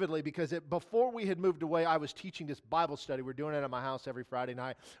very vividly because before we had moved away, I was teaching this Bible study. We're doing it at my house every Friday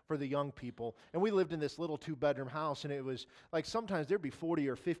night for the young people. And we lived in this little 2-bedroom house, and it was like sometimes there'd be 40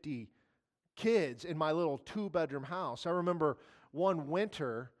 or 50 kids in my little 2-bedroom house. I remember one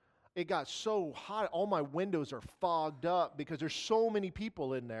winter, it got so hot, all my windows are fogged up because there's so many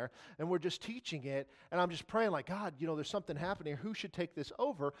people in there, and we're just teaching it, and I'm just praying like, God, there's something happening here. Who should take this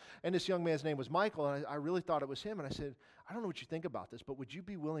over? And this young man's name was Michael, and I really thought it was him, and I said, I don't know what you think about this, but would you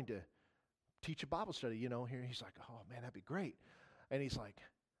be willing to teach a Bible study, here? He's like, oh, man, that'd be great. And he's like,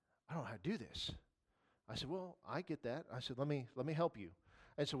 I don't know how to do this. I said, well, I get that. I said, let me help you.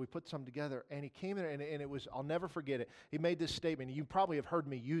 And so we put some together, and he came in there, and it was, I'll never forget it. He made this statement. You probably have heard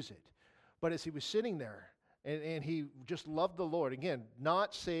me use it. But as he was sitting there, and he just loved the Lord, again,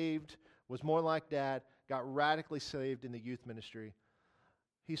 not saved, was more like Dad, got radically saved in the youth ministry.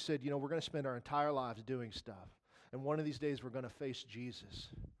 He said, we're going to spend our entire lives doing stuff. And one of these days, we're going to face Jesus.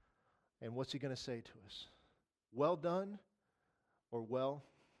 And what's he going to say to us? Well done, or well,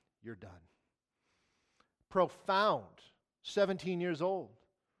 you're done. Profound. 17 years old.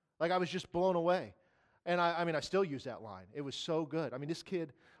 Like, I was just blown away. And I still use that line. It was so good. This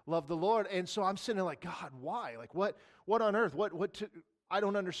kid loved the Lord. And so I'm sitting there like, God, why? Like, what on earth? I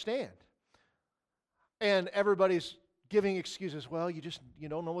don't understand. And everybody's giving excuses. Well, you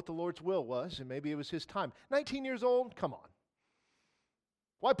don't know what the Lord's will was, and maybe it was his time. 19 years old? Come on.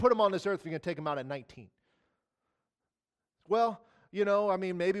 Why put him on this earth if you're going to take him out at 19? Well,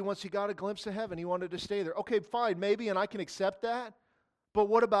 maybe once he got a glimpse of heaven, he wanted to stay there. Okay, fine, maybe, and I can accept that. But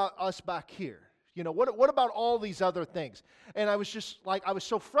what about us back here? What about all these other things? And I was just like, I was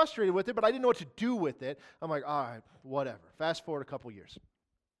so frustrated with it, but I didn't know what to do with it. I'm like, all right, whatever. Fast forward a couple years.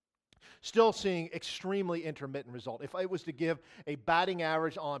 Still seeing extremely intermittent result. If I was to give a batting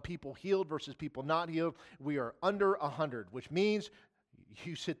average on people healed versus people not healed, we are under 100, which means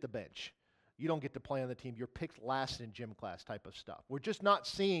you sit the bench. You don't get to play on the team. You're picked last in gym class type of stuff. We're just not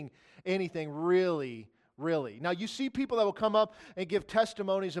seeing anything really. Now, you see people that will come up and give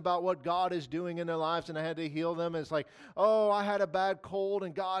testimonies about what God is doing in their lives, and I had to heal them. And it's like, oh, I had a bad cold,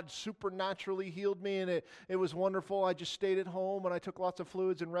 and God supernaturally healed me, and it was wonderful. I just stayed at home, and I took lots of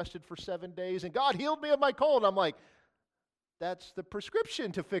fluids and rested for 7 days, and God healed me of my cold. I'm like, that's the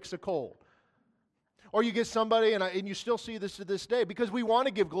prescription to fix a cold. Or you get somebody, and you still see this to this day, because we want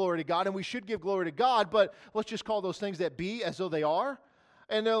to give glory to God, and we should give glory to God, but let's just call those things that be as though they are.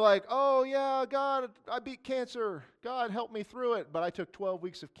 And they're like, oh, yeah, God, I beat cancer. God, help me through it. But I took 12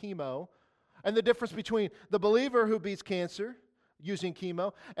 weeks of chemo. And the difference between the believer who beats cancer using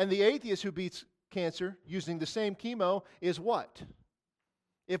chemo and the atheist who beats cancer using the same chemo is what?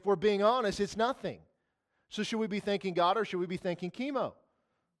 If we're being honest, it's nothing. So should we be thanking God, or should we be thanking chemo?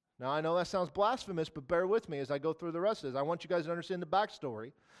 Now, I know that sounds blasphemous, but bear with me as I go through the rest of this. I want you guys to understand the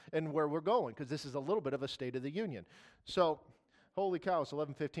backstory and where we're going, because this is a little bit of a State of the Union. So, holy cow, it's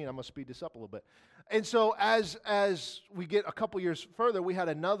 11:15. I'm going to speed this up a little bit. And so as we get a couple years further, we had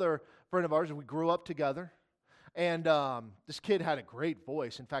another friend of ours, and we grew up together. And this kid had a great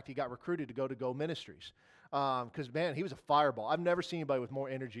voice. In fact, he got recruited to Go Ministries. Because, man, he was a fireball. I've never seen anybody with more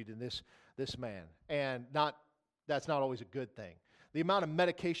energy than this man. And that's not always a good thing. The amount of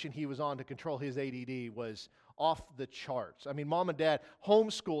medication he was on to control his ADD was off the charts. Mom and Dad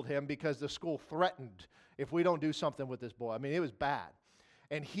homeschooled him because the school threatened if we don't do something with this boy. It was bad.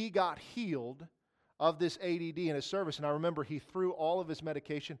 And he got healed of this ADD in his service. And I remember he threw all of his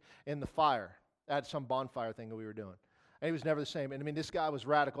medication in the fire at some bonfire thing that we were doing. And he was never the same. And this guy was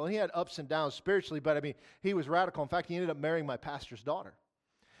radical. And he had ups and downs spiritually, but he was radical. In fact, he ended up marrying my pastor's daughter.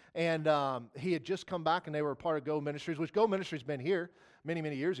 And he had just come back, and they were a part of Go Ministries, which Go Ministries been here many,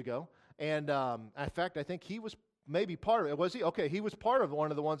 many years ago. And in fact, I think he was maybe part of it. Was he? Okay, he was part of one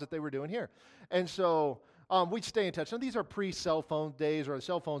of the ones that they were doing here. And so we'd stay in touch. Now, these are pre-cell phone days, or the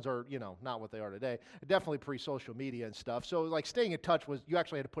cell phones are, not what they are today. Definitely pre-social media and stuff. So, like, staying in touch was, you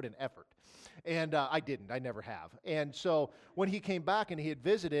actually had to put in effort. And I didn't. I never have. And so when he came back and he had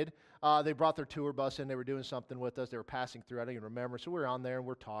visited, they brought their tour bus in. They were doing something with us. They were passing through. I don't even remember. So we were on there, and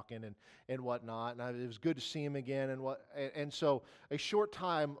we're talking and whatnot. And it was good to see him again. And so a short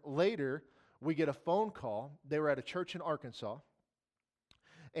time later, we get a phone call. They were at a church in Arkansas.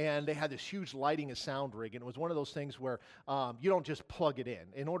 And they had this huge lighting and sound rig. And it was one of those things where you don't just plug it in.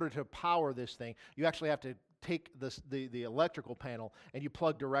 In order to power this thing, you actually have to take the electrical panel and you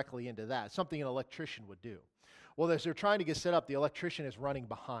plug directly into that, something an electrician would do. Well, as they're trying to get set up, the electrician is running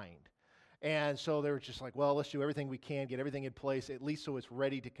behind. And so they were just like, well, let's do everything we can, get everything in place, at least so it's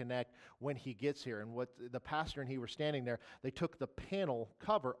ready to connect when he gets here. And what the pastor and he were standing there, they took the panel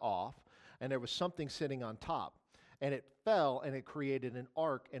cover off, and there was something sitting on top. And it fell, and it created an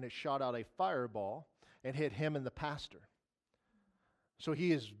arc, and it shot out a fireball and hit him and the pastor. So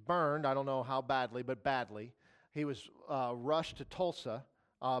he is burned, I don't know how badly, but badly. He was rushed to Tulsa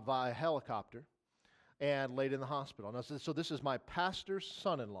by a helicopter. and laid in the hospital. And I said, so this is my pastor's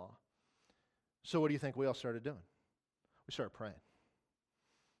son-in-law. So what do you think we all started doing? We started praying.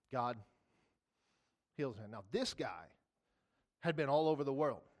 God heals him. Now this guy had been all over the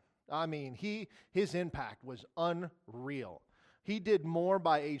world. I mean, his impact was unreal. He did more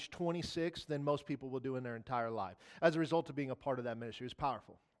by age 26 than most people will do in their entire life. As a result of being a part of that ministry, it was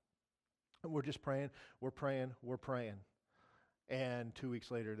powerful. And we're just praying, we're praying, we're praying. And 2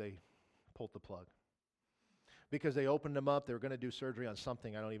 weeks later, they pulled the plug. Because they opened him up, they were going to do surgery on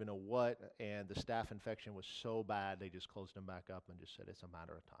something, I don't even know what, and the staph infection was so bad, they just closed him back up and just said it's a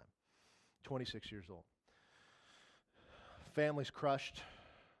matter of time. 26 years old. Family's crushed.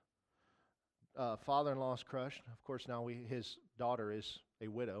 Father-in-law's crushed. Of course, now his daughter is a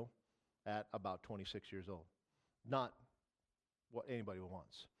widow at about 26 years old. Not what anybody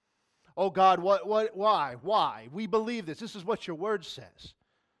wants. Oh God, why? We believe this. This is what your word says.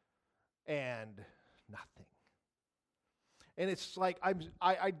 And nothing. And it's like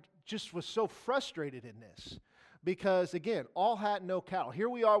I just was so frustrated in this. Because, again, all hat, no cattle. Here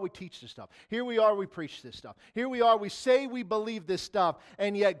we are, we teach this stuff. Here we are, we preach this stuff. Here we are, we say we believe this stuff.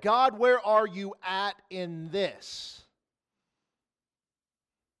 And yet, God, where are you at in this?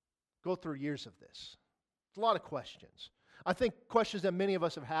 Go through years of this. It's a lot of questions. I think questions that many of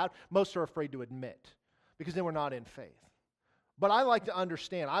us have had, most are afraid to admit. Because then we're not in faith. But I like to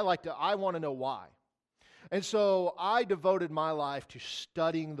understand. I want to know why. And so I devoted my life to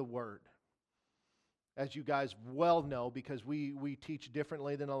studying the Word. As you guys well know, because we teach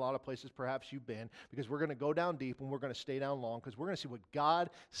differently than a lot of places perhaps you've been, because we're going to go down deep and we're going to stay down long, because we're going to see what God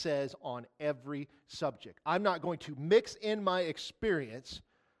says on every subject. I'm not going to mix in my experience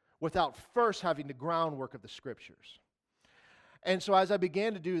without first having the groundwork of the Scriptures. And so as I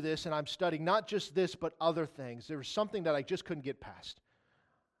began to do this, and I'm studying not just this, but other things, there was something that I just couldn't get past.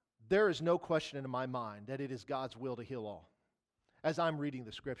 There is no question in my mind that it is God's will to heal all. As I'm reading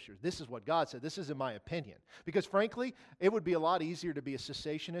the Scriptures, this is what God said. This isn't my opinion. Because frankly, it would be a lot easier to be a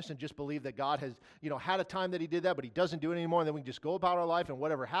cessationist and just believe that God has, had a time that He did that, but He doesn't do it anymore, and then we can just go about our life, and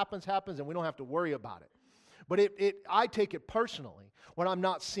whatever happens, happens, and we don't have to worry about it. But I take it personally when I'm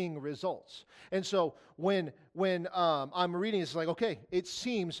not seeing results. And so when I'm reading, it's like, okay, it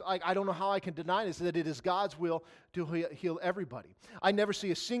seems like I don't know how I can deny this, that it is God's will to heal everybody. I never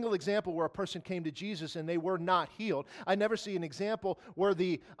see a single example where a person came to Jesus and they were not healed. I never see an example where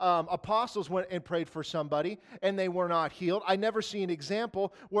the apostles went and prayed for somebody and they were not healed. I never see an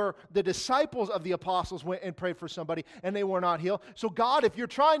example where the disciples of the apostles went and prayed for somebody and they were not healed. So God, if you're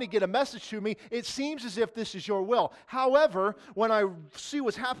trying to get a message to me, it seems as if this is your will. However, when I see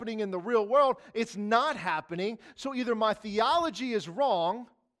what's happening in the real world, it's not happening. So either my theology is wrong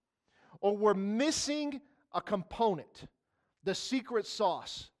or we're missing a component, the secret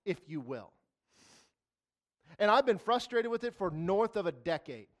sauce, if you will. And I've been frustrated with it for north of a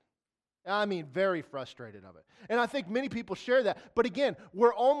decade. I mean, very frustrated of it. And I think many people share that. But again,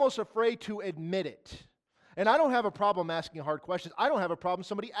 we're almost afraid to admit it. And I don't have a problem asking hard questions. I don't have a problem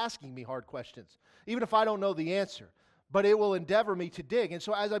somebody asking me hard questions, even if I don't know the answer. But it will endeavor me to dig. And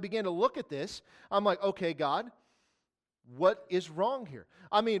so as I began to look at this, I'm like, okay, God, what is wrong here?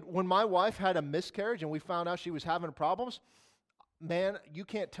 I mean, when my wife had a miscarriage and we found out she was having problems, man, you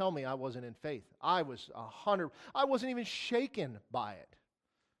can't tell me I wasn't in faith. I was 100. I wasn't even shaken by it.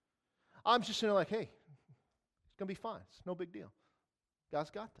 I'm just sitting like, hey, it's going to be fine. It's no big deal. God's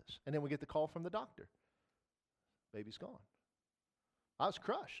got this. And then we get the call from the doctor. Baby's gone. I was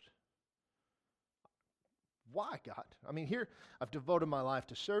crushed. Why, God? I mean, here, I've devoted my life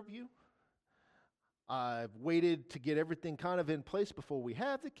to serve you. I've waited to get everything kind of in place before we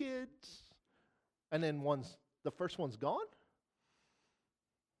have the kids. And then the first one's gone.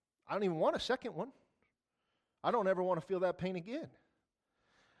 I don't even want a second one. I don't ever want to feel that pain again.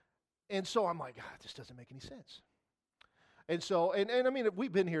 And so I'm like, God, this doesn't make any sense. And so, and I mean,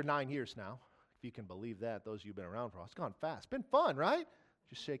 we've been here 9 years now. If you can believe that, those of you who've been around for a while. It's gone fast. It's been fun, right?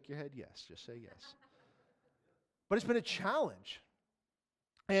 Just shake your head yes. Just say yes. But it's been a challenge.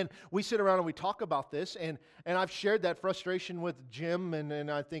 And we sit around and we talk about this, and I've shared that frustration with Jim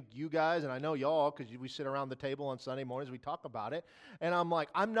and I think you guys, and I know y'all, because we sit around the table on Sunday mornings, we talk about it, and I'm like,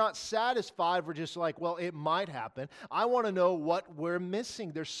 I'm not satisfied. We're just like, well, it might happen. I want to know what we're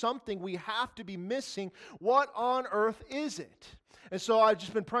missing. There's something we have to be missing. What on earth is it? And so I've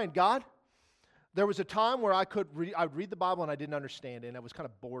just been praying, God, there was a time where I'd read the Bible and I didn't understand it, and I was kind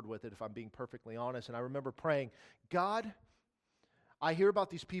of bored with it, if I'm being perfectly honest, and I remember praying, God, I hear about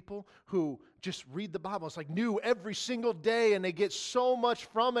these people who just read the Bible. It's like new every single day, and they get so much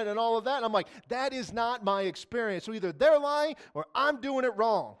from it and all of that. And I'm like, that is not my experience. So either they're lying or I'm doing it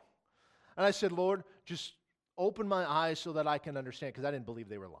wrong. And I said, Lord, just open my eyes so that I can understand, because I didn't believe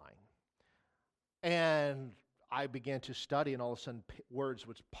they were lying. And I began to study, and all of a sudden words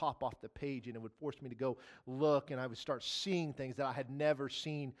would pop off the page, and it would force me to go look, and I would start seeing things that I had never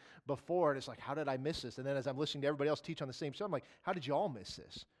seen before. And it's like, how did I miss this? And then as I'm listening to everybody else teach on the same show, I'm like, how did you all miss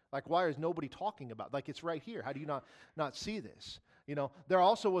this? Like, why is nobody talking about it? Like, it's right here. How do you not see this? You know, there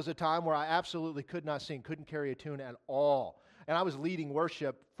also was a time where I absolutely could not sing, couldn't carry a tune at all. And I was leading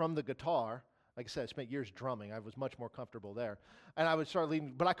worship from the guitar. Like I said, I spent years drumming. I was much more comfortable there. And I would start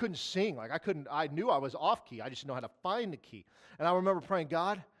leading, but I couldn't sing. Like, I knew I was off key. I just didn't know how to find the key. And I remember praying,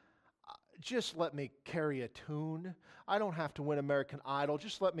 God, just let me carry a tune. I don't have to win American Idol.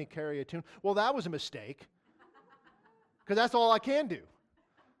 Just let me carry a tune. Well, that was a mistake, because that's all I can do.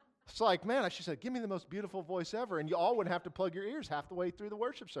 It's like, man, she said, give me the most beautiful voice ever, and you all wouldn't have to plug your ears half the way through the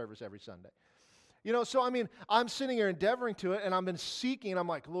worship service every Sunday. You know, so I mean, I'm sitting here endeavoring to it, and I've been seeking, and I'm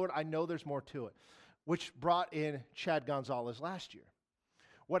like, Lord, I know there's more to it, which brought in Chad Gonzalez last year.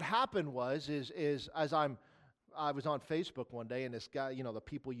 What happened was as I was on Facebook one day, and this guy, you know, the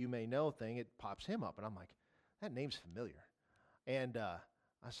people you may know thing, it pops him up, and I'm like, that name's familiar. And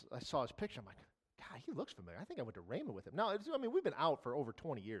I saw his picture. I'm like, God, he looks familiar. I think I went to Raymond with him. No, we've been out for over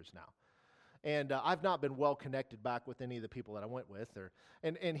 20 years now. And I've not been well connected back with any of the people that I went with.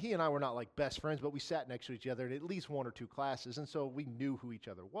 And he and I were not like best friends, but we sat next to each other in at least one or two classes, and so we knew who each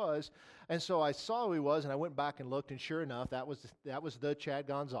other was. And so I saw who he was, and I went back and looked, and sure enough, that was the Chad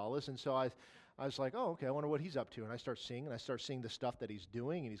Gonzalez. And so I was like, oh, okay, I wonder what he's up to. And I start seeing the stuff that he's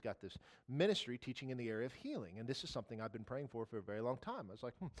doing, and he's got this ministry teaching in the area of healing. And this is something I've been praying for a very long time. I was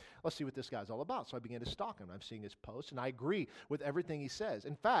like, let's see what this guy's all about. So I began to stalk him. I'm seeing his posts, and I agree with everything he says.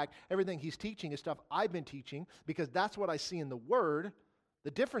 In fact, everything he's teaching is stuff I've been teaching, because that's what I see in the Word. The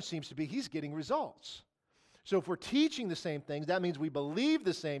difference seems to be he's getting results. So if we're teaching the same things, that means we believe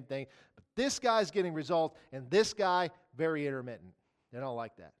the same thing, but this guy's getting results, and this guy, very intermittent. They don't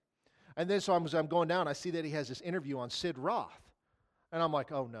like that. And then so I'm going down, I see that he has this interview on Sid Roth. And I'm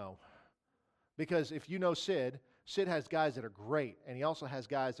like, oh no. Because if you know Sid has guys that are great, and he also has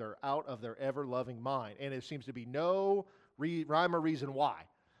guys that are out of their ever-loving mind. And it seems to be no rhyme or reason why.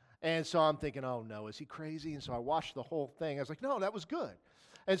 And so I'm thinking, oh no, is he crazy? And so I watched the whole thing. I was like, no, that was good.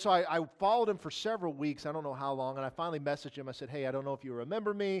 And so I followed him for several weeks, I don't know how long, and I finally messaged him. I said, hey, I don't know if you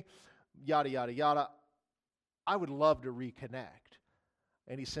remember me, yada, yada, yada. I would love to reconnect.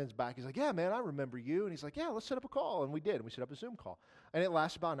 And he sends back, he's like, yeah, man, I remember you. And he's like, yeah, let's set up a call. And we did. And we set up a Zoom call. And it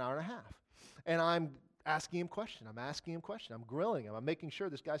lasted about an hour and a half. And I'm asking him questions. I'm grilling him. I'm making sure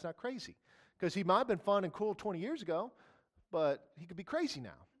this guy's not crazy. Because he might have been fun and cool 20 years ago, but he could be crazy now.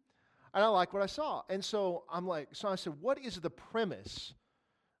 And I like what I saw. And so I said, what is the premise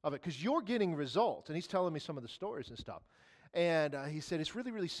of it? Because you're getting results. And he's telling me some of the stories and stuff. And he said, it's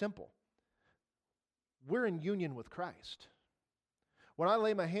really, really simple. We're in union with Christ. When I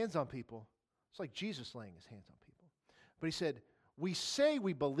lay my hands on people, it's like Jesus laying his hands on people. But he said, we say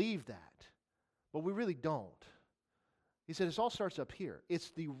we believe that, but we really don't. He said, it all starts up here.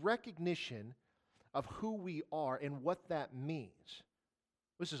 It's the recognition of who we are and what that means.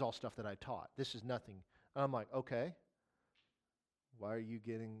 This is all stuff that I taught. This is nothing. And I'm like, okay. Why are you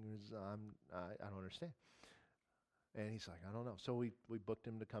getting, I don't understand. And he's like, I don't know. So we booked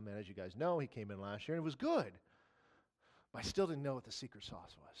him to come in. As you guys know, he came in last year, and it was good. But I still didn't know what the secret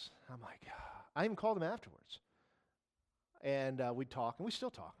sauce was. I'm like, I even called him afterwards. And we'd talk, and we still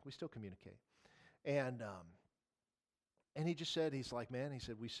talk. We still communicate. And he just said, he's like, man, he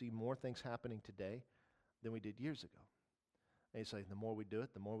said, we see more things happening today than we did years ago. And he's like, the more we do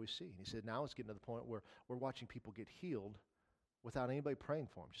it, the more we see. And he said, now it's getting to the point where we're watching people get healed without anybody praying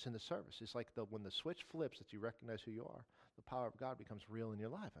for them, just in the service. It's like when the switch flips that you recognize who you are, the power of God becomes real in your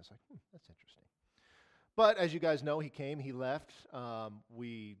life. I was like, that's interesting. But as you guys know, he came, he left.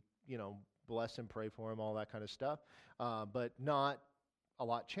 We, blessed him, prayed for him, all that kind of stuff. But not a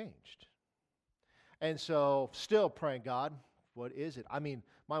lot changed. And so still praying, God, what is it? I mean,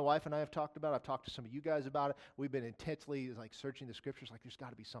 my wife and I have talked about it. I've talked to some of you guys about it. We've been intensely searching the scriptures, there's got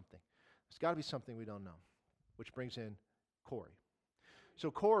to be something. There's got to be something we don't know, which brings in Corey.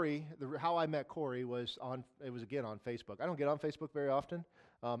 So Corey, how I met Corey was on Facebook. I don't get on Facebook very often.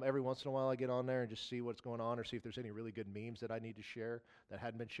 Every once in a while I get on there and just see what's going on or see if there's any really good memes that I need to share that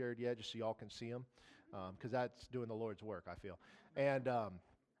hadn't been shared yet, just so y'all can see them, because that's doing the Lord's work, I feel. And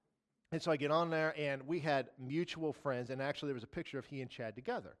so I get on there, and we had mutual friends, and actually there was a picture of he and Chad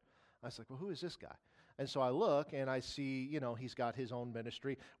together. I was like, well, who is this guy? And so I look and I see, he's got his own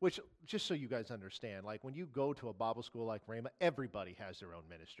ministry, which, just so you guys understand, like when you go to a Bible school like Rhema, everybody has their own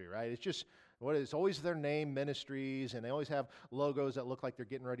ministry, right? It's always their name, ministries, and they always have logos that look like they're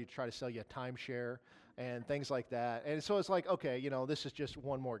getting ready to try to sell you a timeshare and things like that. And so it's like, okay, this is just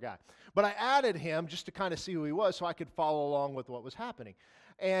one more guy. But I added him just to kind of see who he was so I could follow along with what was happening.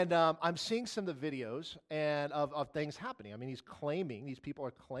 And I'm seeing some of the videos and of things happening. I mean, these people are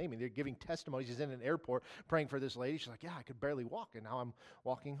claiming, they're giving testimonies. He's in an airport praying for this lady. She's like, yeah, I could barely walk, and now I'm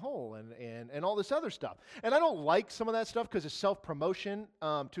walking whole, and all this other stuff. And I don't like some of that stuff because it's self-promotion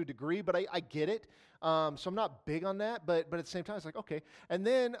to a degree, but I get it. So I'm not big on that, but at the same time, it's like, okay. And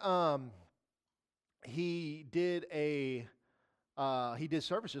then he did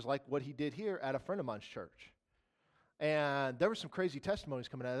services like what he did here at a friend of mine's church. And there were some crazy testimonies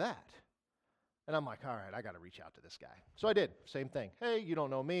coming out of that. And I'm like, all right, I got to reach out to this guy. So I did. Same thing. Hey, you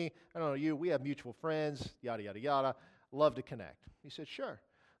don't know me. I don't know you. We have mutual friends, yada, yada, yada. Love to connect. He said, sure.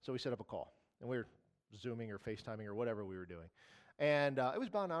 So we set up a call. And we were Zooming or FaceTiming or whatever we were doing. And it was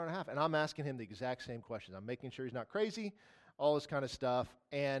about an hour and a half. And I'm asking him the exact same questions. I'm making sure he's not crazy, all this kind of stuff.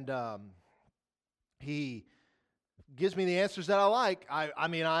 And he gives me the answers that I like.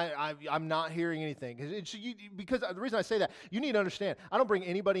 I'm not hearing anything. Because the reason I say that, you need to understand, I don't bring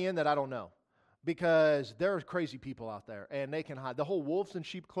anybody in that I don't know. Because there are crazy people out there, and they can hide. The whole wolves in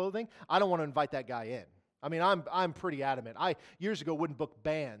sheep clothing, I don't want to invite that guy in. I mean, I'm pretty adamant. I, years ago, wouldn't book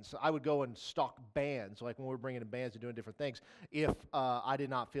bands. I would go and stalk bands, like when we were bringing in bands and doing different things, if I did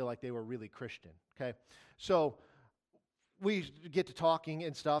not feel like they were really Christian, okay? So we get to talking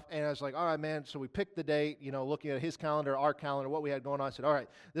and stuff, and I was like, all right, man. So we picked the date, looking at his calendar, our calendar, what we had going on. I said, all right,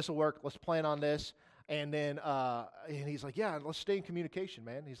 this will work. Let's plan on this. And then and he's like, yeah, let's stay in communication,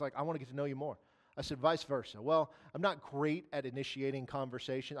 man. He's like, I want to get to know you more. I said, vice versa. Well, I'm not great at initiating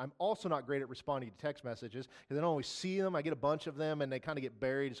conversation. I'm also not great at responding to text messages because I don't always see them. I get a bunch of them, and they kind of get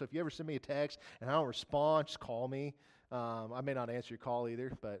buried. So if you ever send me a text and I don't respond, just call me. I may not answer your call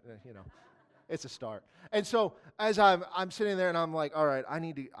either, but, it's a start. And so as I'm sitting there and I'm like, all right,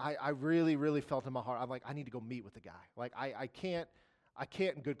 I really, really felt in my heart, I'm like, I need to go meet with the guy. Like, I can't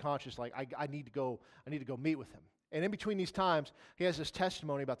in good conscience, like, I need to go meet with him. And in between these times, he has this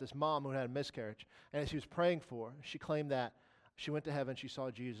testimony about this mom who had a miscarriage. And as he was praying for her, she claimed that she went to heaven, she saw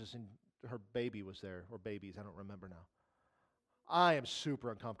Jesus, and her baby was there, or babies, I don't remember now. I am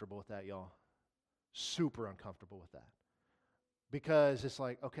super uncomfortable with that, y'all. Super uncomfortable with that. Because it's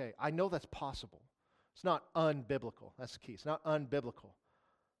like, okay, I know that's possible. It's not unbiblical. That's the key. It's not unbiblical.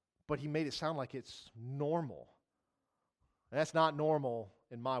 But he made it sound like it's normal. And that's not normal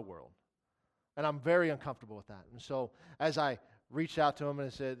in my world. And I'm very uncomfortable with that. And so as I reached out to him and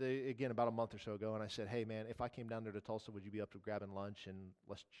I said, again, about a month or so ago, and I said, hey, man, if I came down there to Tulsa, would you be up to grabbing lunch and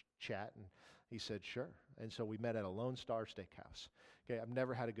let's chat? And he said, sure. And so we met at a Lone Star Steakhouse. Okay, I've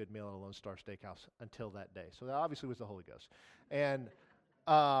never had a good meal at a Lone Star Steakhouse until that day. So that obviously was the Holy Ghost. And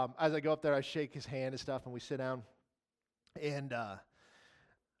as I go up there, I shake his hand and stuff, and we sit down. And,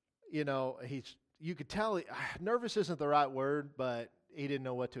 you could tell, nervous isn't the right word, but he didn't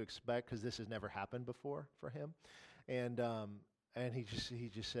know what to expect because this has never happened before for him. And he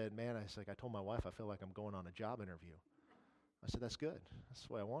just said, man, I told my wife I feel like I'm going on a job interview. I said, that's good. That's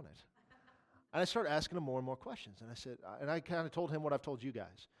the way I want it. And I started asking him more and more questions. And I said, and I kind of told him what I've told you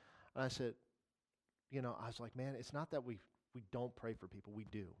guys. And I said, I was like, man, it's not that we don't pray for people. We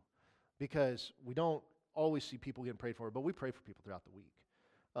do. Because we don't always see people getting prayed for, but we pray for people throughout the week.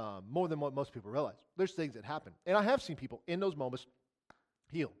 More than what most people realize. There's things that happen. And I have seen people in those moments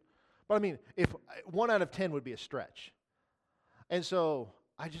healed. But I mean, if 1 out of 10 would be a stretch. And so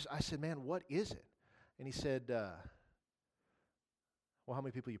I said, man, what is it? And he said, well, how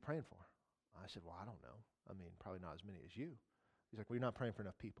many people are you praying for? I said, well, I don't know. I mean, probably not as many as you. He's like, well, you're not praying for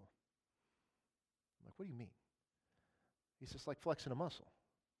enough people. I'm like, what do you mean? He's just like flexing a muscle.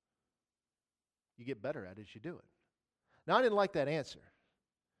 You get better at it as you do it. Now, I didn't like that answer,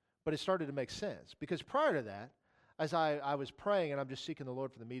 but it started to make sense because prior to that, as I was praying and I'm just seeking the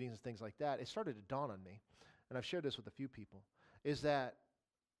Lord for the meetings and things like that, it started to dawn on me, and I've shared this with a few people, is that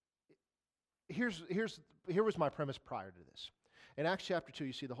here was my premise prior to this. In Acts chapter 2,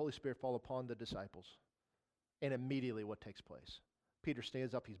 you see the Holy Spirit fall upon the disciples, and immediately what takes place? Peter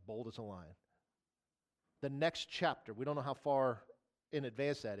stands up, he's bold as a lion. The next chapter, we don't know how far in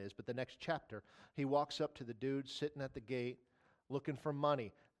advance that is, but the next chapter, he walks up to the dude sitting at the gate looking for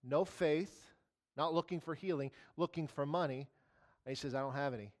money. No faith, not looking for healing, looking for money. And he says, I don't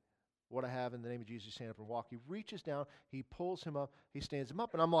have any. What I have in the name of Jesus, stand up and walk. He reaches down, he pulls him up, he stands him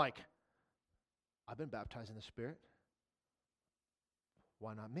up. And I'm like, I've been baptized in the Spirit.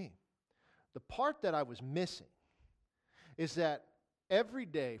 Why not me? The part that I was missing is that every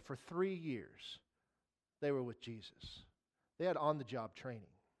day for 3 years, they were with Jesus. They had on-the-job training.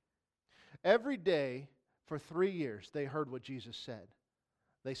 Every day for 3 years, they heard what Jesus said.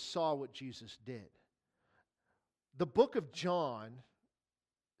 They saw what Jesus did. The book of John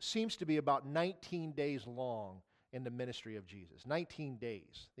seems to be about 19 days long in the ministry of Jesus. 19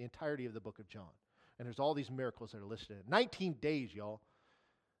 days, the entirety of the book of John. And there's all these miracles that are listed in it. 19 days, y'all.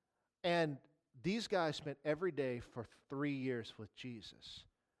 And these guys spent every day for 3 years with Jesus.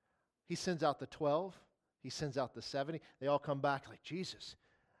 He sends out the 12. He sends out the 70. They all come back like, Jesus,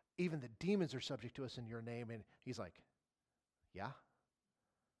 even the demons are subject to us in your name. And he's like, yeah?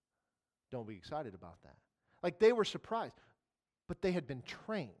 Don't be excited about that. Like, they were surprised. But they had been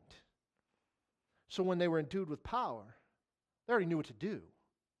trained. So when they were endued with power, they already knew what to do.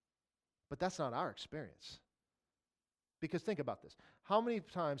 But that's not our experience. Because think about this. How many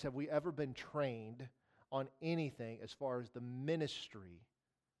times have we ever been trained on anything as far as the ministry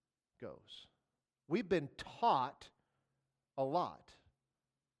goes? We've been taught a lot.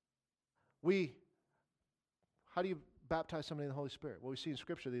 How do you baptize somebody in the Holy Spirit? Well, we see in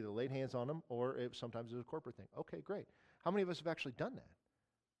Scripture they either laid hands on them or sometimes it was a corporate thing. Okay, great. How many of us have actually done that?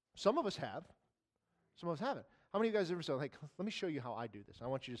 Some of us have. Some of us haven't. How many of you guys ever said, like, let me show you how I do this. I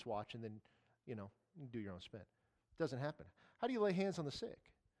want you to just watch and then, you can do your own spin. It doesn't happen. How do you lay hands on the sick?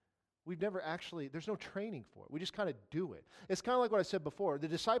 We've never actually, there's no training for it. We just kind of do it. It's kind of like what I said before. The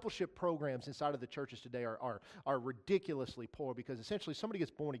discipleship programs inside of the churches today are ridiculously poor because essentially somebody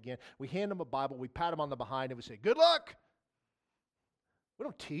gets born again, we hand them a Bible, we pat them on the behind, and we say, good luck. We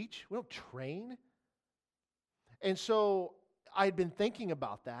don't teach. We don't train. And so I'd been thinking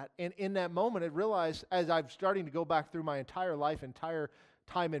about that, and in that moment I realized as I'm starting to go back through my entire life, entire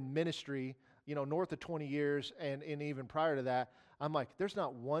time in ministry, north of 20 years and even prior to that, I'm like, there's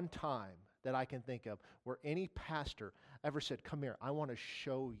not one time that I can think of where any pastor ever said, come here, I want to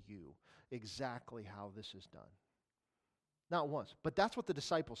show you exactly how this is done. Not once. But that's what the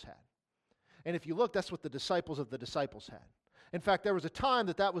disciples had. And if you look, that's what the disciples of the disciples had. In fact, there was a time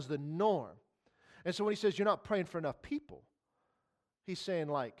that was the norm. And so when he says you're not praying for enough people, he's saying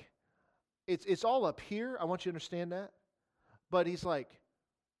like, it's all up here. I want you to understand that. But he's like,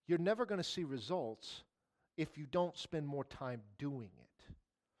 you're never going to see results if you don't spend more time doing it.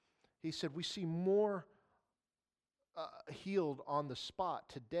 He said, we see more healed on the spot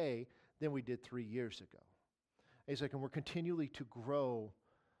today than we did 3 years ago. And he's like, and we're continually to grow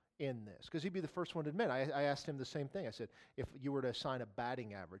in this. Because he'd be the first one to admit. I asked him the same thing. I said, if you were to assign a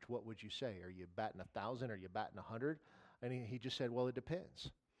batting average, what would you say? Are you batting 1,000? Are you batting 100? And he just said, well, it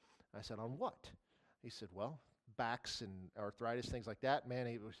depends. I said, on what? He said, well, backs and arthritis, things like that. Man,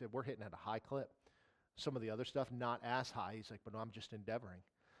 he said, we're hitting at a high clip. Some of the other stuff, not as high. He's like, but no, I'm just endeavoring.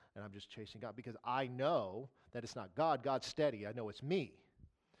 And I'm just chasing God. Because I know that it's not God. God's steady. I know it's me.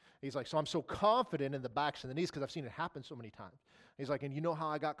 He's like, so I'm so confident in the backs and the knees because I've seen it happen so many times. He's like, and you know how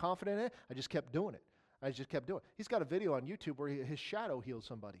I got confident in it? I just kept doing it. I just kept doing it. He's got a video on YouTube where his shadow healed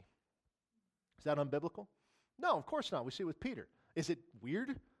somebody. Is that unbiblical? No, of course not. We see it with Peter. Is it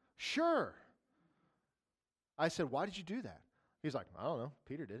weird? Sure. I said, why did you do that? He's like, I don't know.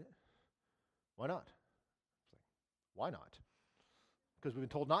 Peter did it. Why not? I was like, why not? Because we've been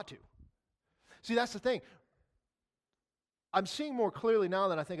told not to. See, that's the thing. I'm seeing more clearly now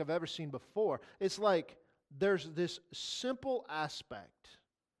than I think I've ever seen before. It's like there's this simple aspect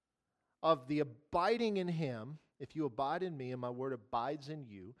of the abiding in Him. If you abide in me and my word abides in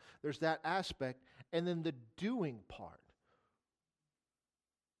you, there's that aspect. And then the doing part,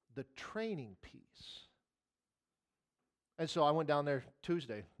 the training piece. And so I went down there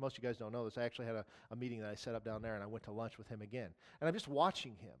Tuesday. Most of you guys don't know this. I actually had a meeting that I set up down there, and I went to lunch with him again. And I'm just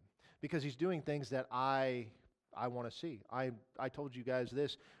watching him because he's doing things that I want to see. I told you guys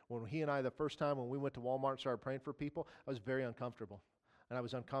this. When he and I, the first time when we went to Walmart and started praying for people, I was very uncomfortable. And I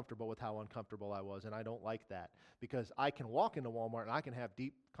was uncomfortable with how uncomfortable I was, and I don't like that because I can walk into Walmart and I can have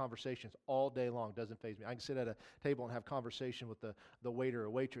deep conversations all day long. It doesn't faze me. I can sit at a table and have conversation with the waiter or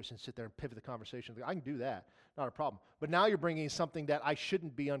waitress and sit there and pivot the conversation. I can do that. Not a problem. But now you're bringing something that I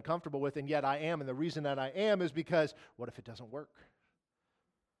shouldn't be uncomfortable with, and yet I am. And the reason that I am is because what if it doesn't work?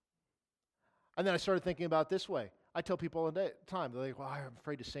 And then I started thinking about it this way. I tell people all the time, they're like, well, I'm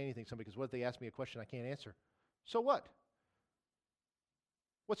afraid to say anything to somebody because what if they ask me a question I can't answer? So what?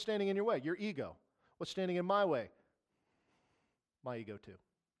 What's standing in your way? Your ego. What's standing in my way? My ego too.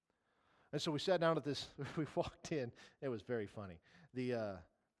 And so we sat down at this, we walked in, it was very funny. The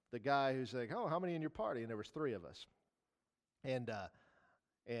guy who's like, oh, how many in your party? And there was 3 of us. And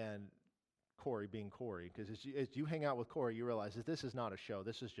Corey being Corey, because as you hang out with Corey, you realize that this is not a show.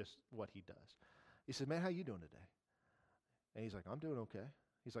 This is just what he does. He said, man, how you doing today? And he's like, I'm doing okay.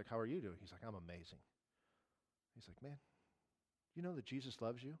 He's like, how are you doing? He's like, I'm amazing. He's like, man, you know that Jesus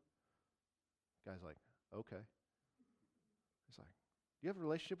loves you? Guy's like, okay. He's like, do you have a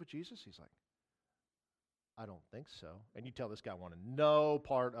relationship with Jesus? He's like, I don't think so. And you tell this guy wanted no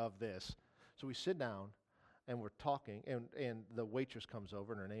part of this. So we sit down and we're talking, and the waitress comes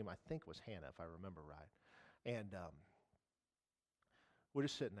over, and her name I think was Hannah, if I remember right. And we're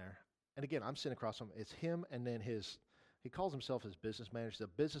just sitting there. And again, I'm sitting across from him. It's him and then he calls himself his business manager. He's a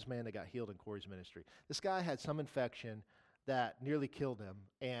businessman that got healed in Corey's ministry. This guy had some infection that nearly killed him,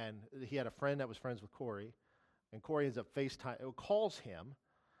 and he had a friend that was friends with Corey, and Corey ends up calls him,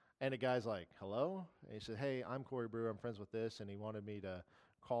 and the guy's like, hello? And he said, hey, I'm Corey Brewer. I'm friends with this, and he wanted me to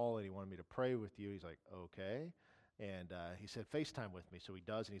call, and he wanted me to pray with you. He's like, okay. And he said, FaceTime with me. So he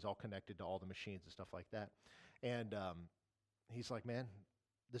does, and he's all connected to all the machines and stuff like that. And he's like, man,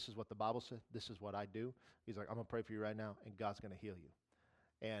 this is what the Bible said. This is what I do. He's like, I'm going to pray for you right now, and God's going to heal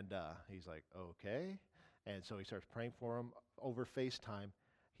you. And he's like, okay. And so he starts praying for him over FaceTime.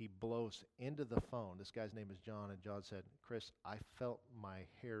 He blows into the phone. This guy's name is John, and John said, Chris, I felt my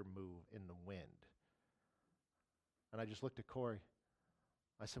hair move in the wind. And I just looked at Corey.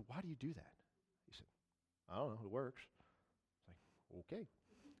 I said, why do you do that? He said, I don't know. It works. I was like, okay.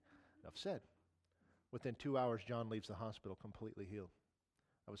 Enough said. Within 2 hours, John leaves the hospital completely healed.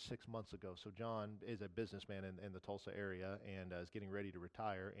 That was 6 months ago. So John is a businessman in the Tulsa area and is getting ready to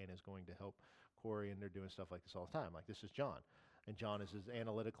retire and is going to help Corey, and they're doing stuff like this all the time. Like, this is John. And John is as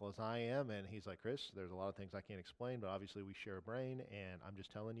analytical as I am, and he's like, Chris, there's a lot of things I can't explain, but obviously we share a brain, and I'm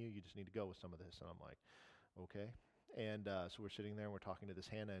just telling you, you just need to go with some of this. And I'm like, okay. And so we're sitting there, and we're talking to this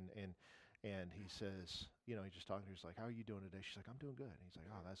Hannah, and he says, you know, he's just talking to her. He's like, how are you doing today? She's like, I'm doing good. And he's like,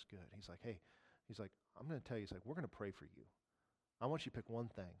 oh, that's good. He's like, hey, he's like, I'm going to tell you, he's like, we're going to pray for you. I want you to pick one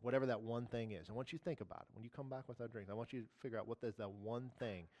thing, whatever that one thing is. I want you to think about it. When you come back with our drinks, I want you to figure out what is that one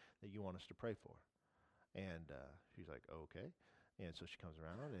thing that you want us to pray for. And she's like, okay. And so she comes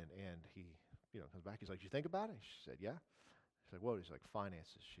around, and he, you know, comes back. He's like, you think about it? She said, yeah. She's like, what? He's like,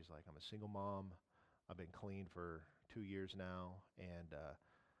 finances. She's like, I'm a single mom. I've been clean for 2 years now, and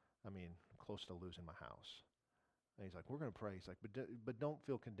I mean, close to losing my house. And he's like, we're going to pray. He's like, but don't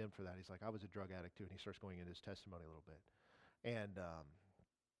feel condemned for that. He's like, I was a drug addict too. And he starts going into his testimony a little bit. And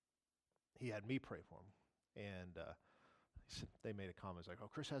he had me pray for him. And they made a comment. It's like, oh,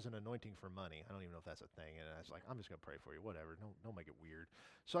 Chris has an anointing for money. I don't even know if that's a thing. And I was like, I'm just going to pray for you. Whatever. Don't make it weird.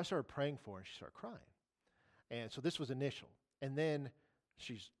 So I started praying for her, and she started crying. And so this was initial. And then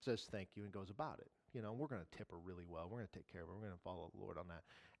she says thank you and goes about it. You know, we're going to tip her really well. We're going to take care of her. We're going to follow the Lord on that.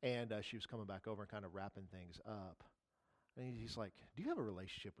 And she was coming back over and kind of wrapping things up. And he's like, do you have a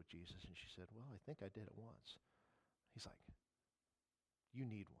relationship with Jesus? And she said, well, I think I did it once. He's like, you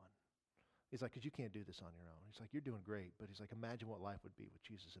need one. He's like, because you can't do this on your own. He's like, you're doing great. But he's like, imagine what life would be with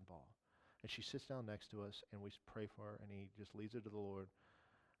Jesus involved. And she sits down next to us, and we pray for her, and he just leads her to the Lord.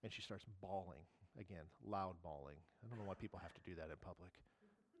 And she starts bawling. Again, loud bawling. I don't know why people have to do that in public.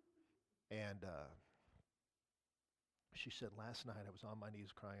 And she said, last night I was on my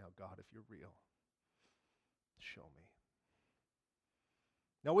knees crying out, God, if you're real, show me.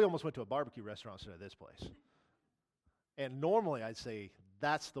 Now, we almost went to a barbecue restaurant instead of this place. And normally I'd say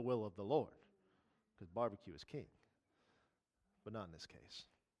that's the will of the Lord, because barbecue is king. But not in this case.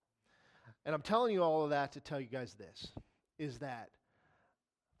 And I'm telling you all of that to tell you guys this, is that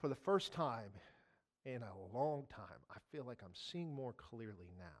for the first time in a long time, I feel like I'm seeing more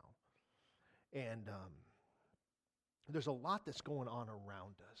clearly now. And there's a lot that's going on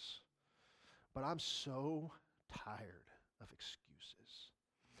around us. But I'm so tired of excuses.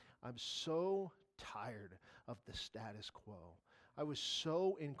 I'm so tired of the status quo. I was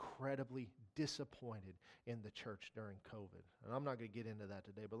so incredibly disappointed in the church during COVID. And I'm not going to get into that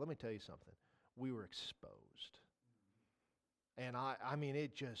today, but let me tell you something. We were exposed. And I mean,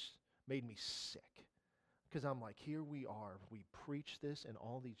 it just made me sick. Because I'm like, here we are. We preach this in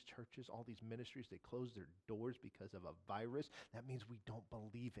all these churches, all these ministries. They close their doors because of a virus. That means we don't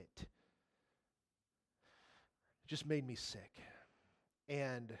believe it. It just made me sick.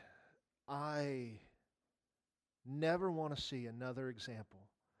 And I never want to see another example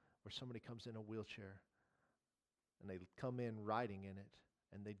where somebody comes in a wheelchair and they come in riding in it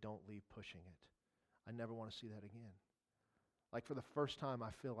and they don't leave pushing it. I never want to see that again. Like, for the first time,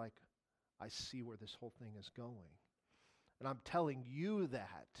 I feel like I see where this whole thing is going. And I'm telling you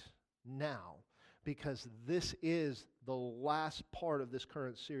that now because this is the last part of this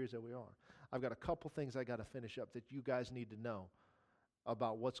current series that we are. I've got a couple things I got to finish up that you guys need to know.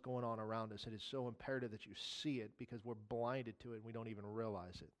 about what's going on around us. It is so imperative that you see it because we're blinded to it and we don't even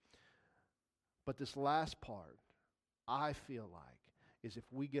realize it. But this last part, I feel like, is if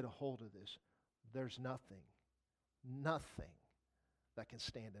we get a hold of this, there's nothing that can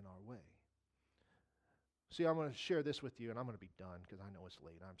stand in our way. See, I'm going to share this with you, and I'm going to be done because I know it's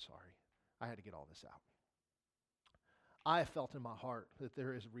late. I'm sorry. I had to get all this out. I felt in my heart that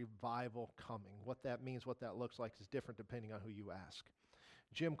there is revival coming. What that means, what that looks like is different depending on who you ask.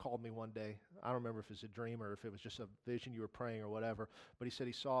 Jim called me one day. I don't remember if it was a dream or if it was just a vision you were praying or whatever, but he said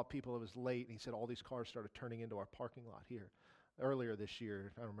he saw people, it was late, and he said all these cars started turning into our parking lot here earlier this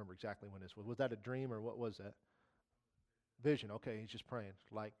year. I don't remember exactly when this was. Was that a dream or what was that? Vision. Okay, he's just praying.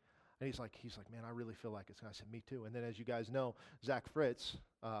 And he's like, man, I really feel like it's. I said, me too. And then, as you guys know, Zach Fritz,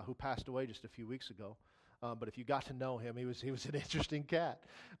 who passed away just a few weeks ago, but if you got to know him, he was an interesting cat.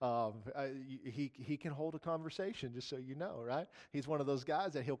 He can hold a conversation, just so you know, right? He's one of those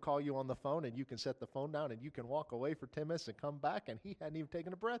guys that he'll call you on the phone, and you can set the phone down, and you can walk away for 10 minutes and come back, and he hadn't even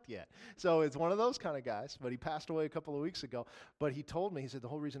taken a breath yet. So it's one of those kind of guys. But he passed away a couple of weeks ago. But he told me, he said, the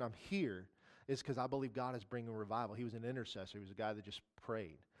whole reason I'm here is because I believe God is bringing revival. He was an intercessor. He was a guy that just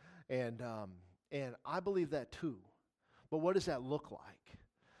prayed. And I believe that too. But what does that look like?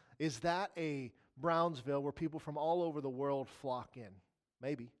 Is that a Brownsville where people from all over the world flock in?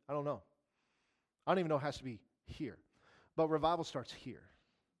 Maybe. I don't know. I don't even know it has to be here. But revival starts here.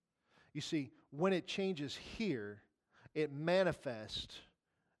 You see, when it changes here, it manifests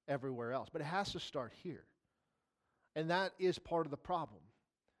everywhere else. But it has to start here. And that is part of the problem,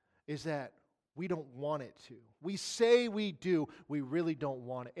 is that we don't want it to. We say we do, we really don't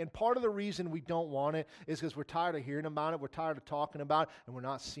want it. And part of the reason we don't want it is because we're tired of hearing about it, we're tired of talking about it, and we're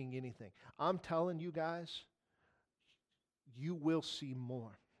not seeing anything. I'm telling you guys, you will see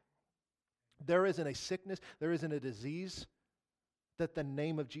more. There isn't a sickness, there isn't a disease that the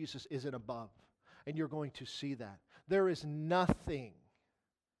name of Jesus isn't above. And you're going to see that. There is nothing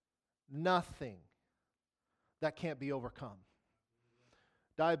that can't be overcome.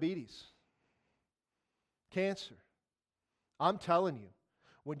 Diabetes. Cancer. I'm telling you,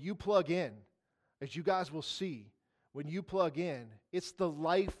 when you plug in, as you guys will see, when you plug in, it's the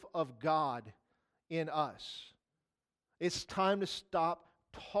life of God in us. It's time to stop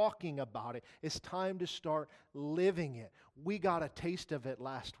talking about it. It's time to start living it. We got a taste of it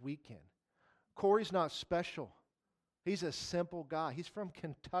last weekend. Corey's not special. He's a simple guy. He's from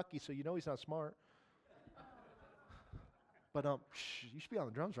Kentucky, so you know he's not smart. But you should be on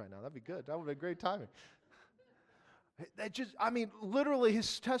the drums right now. That'd be good. That would be great timing. Literally,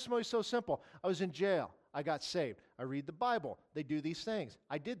 his testimony is so simple. I was in jail. I got saved. I read the Bible. They do these things.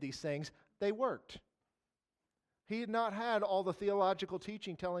 I did these things. They worked. He had not had all the theological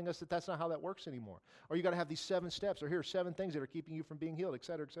teaching telling us that that's not how that works anymore. Or you got to have these 7 steps, or here are 7 things that are keeping you from being healed, et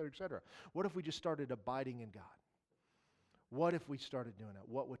cetera, et cetera, et cetera. What if we just started abiding in God? What if we started doing that?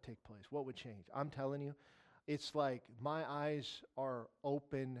 What would take place? What would change? I'm telling you, it's like my eyes are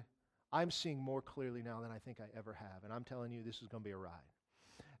open. I'm seeing more clearly now than I think I ever have. And I'm telling you, this is going to be a ride.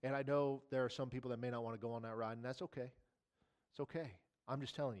 And I know there are some people that may not want to go on that ride, and that's okay. It's okay. I'm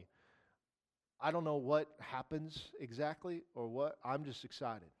just telling you. I don't know what happens exactly or what. I'm just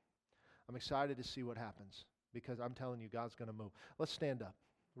excited. I'm excited to see what happens because I'm telling you, God's going to move. Let's stand up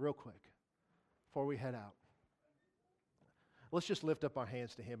real quick before we head out. Let's just lift up our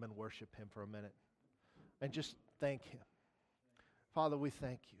hands to Him and worship Him for a minute and just thank Him. Father, we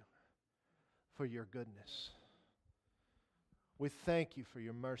thank you for your goodness. We thank you for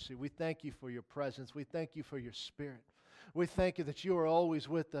your mercy. We thank you for your presence. We thank you for your Spirit. We thank you that you are always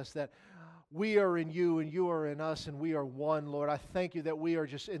with us, that we are in you and you are in us and we are one, Lord. I thank you that we are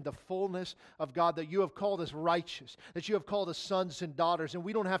just in the fullness of God, that you have called us righteous, that you have called us sons and daughters, and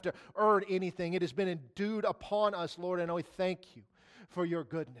we don't have to earn anything. It has been endued upon us, Lord, and I thank you for your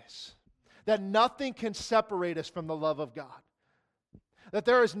goodness, that nothing can separate us from the love of God. That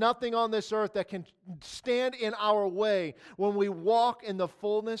there is nothing on this earth that can stand in our way when we walk in the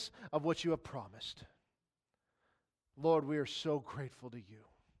fullness of what you have promised. Lord, we are so grateful to you.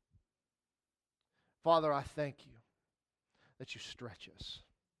 Father, I thank you that you stretch us,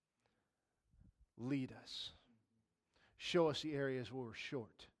 lead us, show us the areas where we're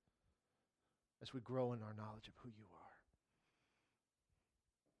short as we grow in our knowledge of who you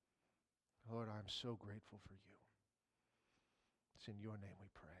are. Lord, I'm so grateful for you. It's in your name we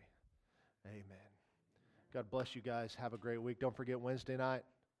pray. Amen. God bless you guys. Have a great week. Don't forget Wednesday night,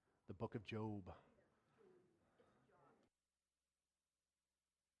 the book of Job.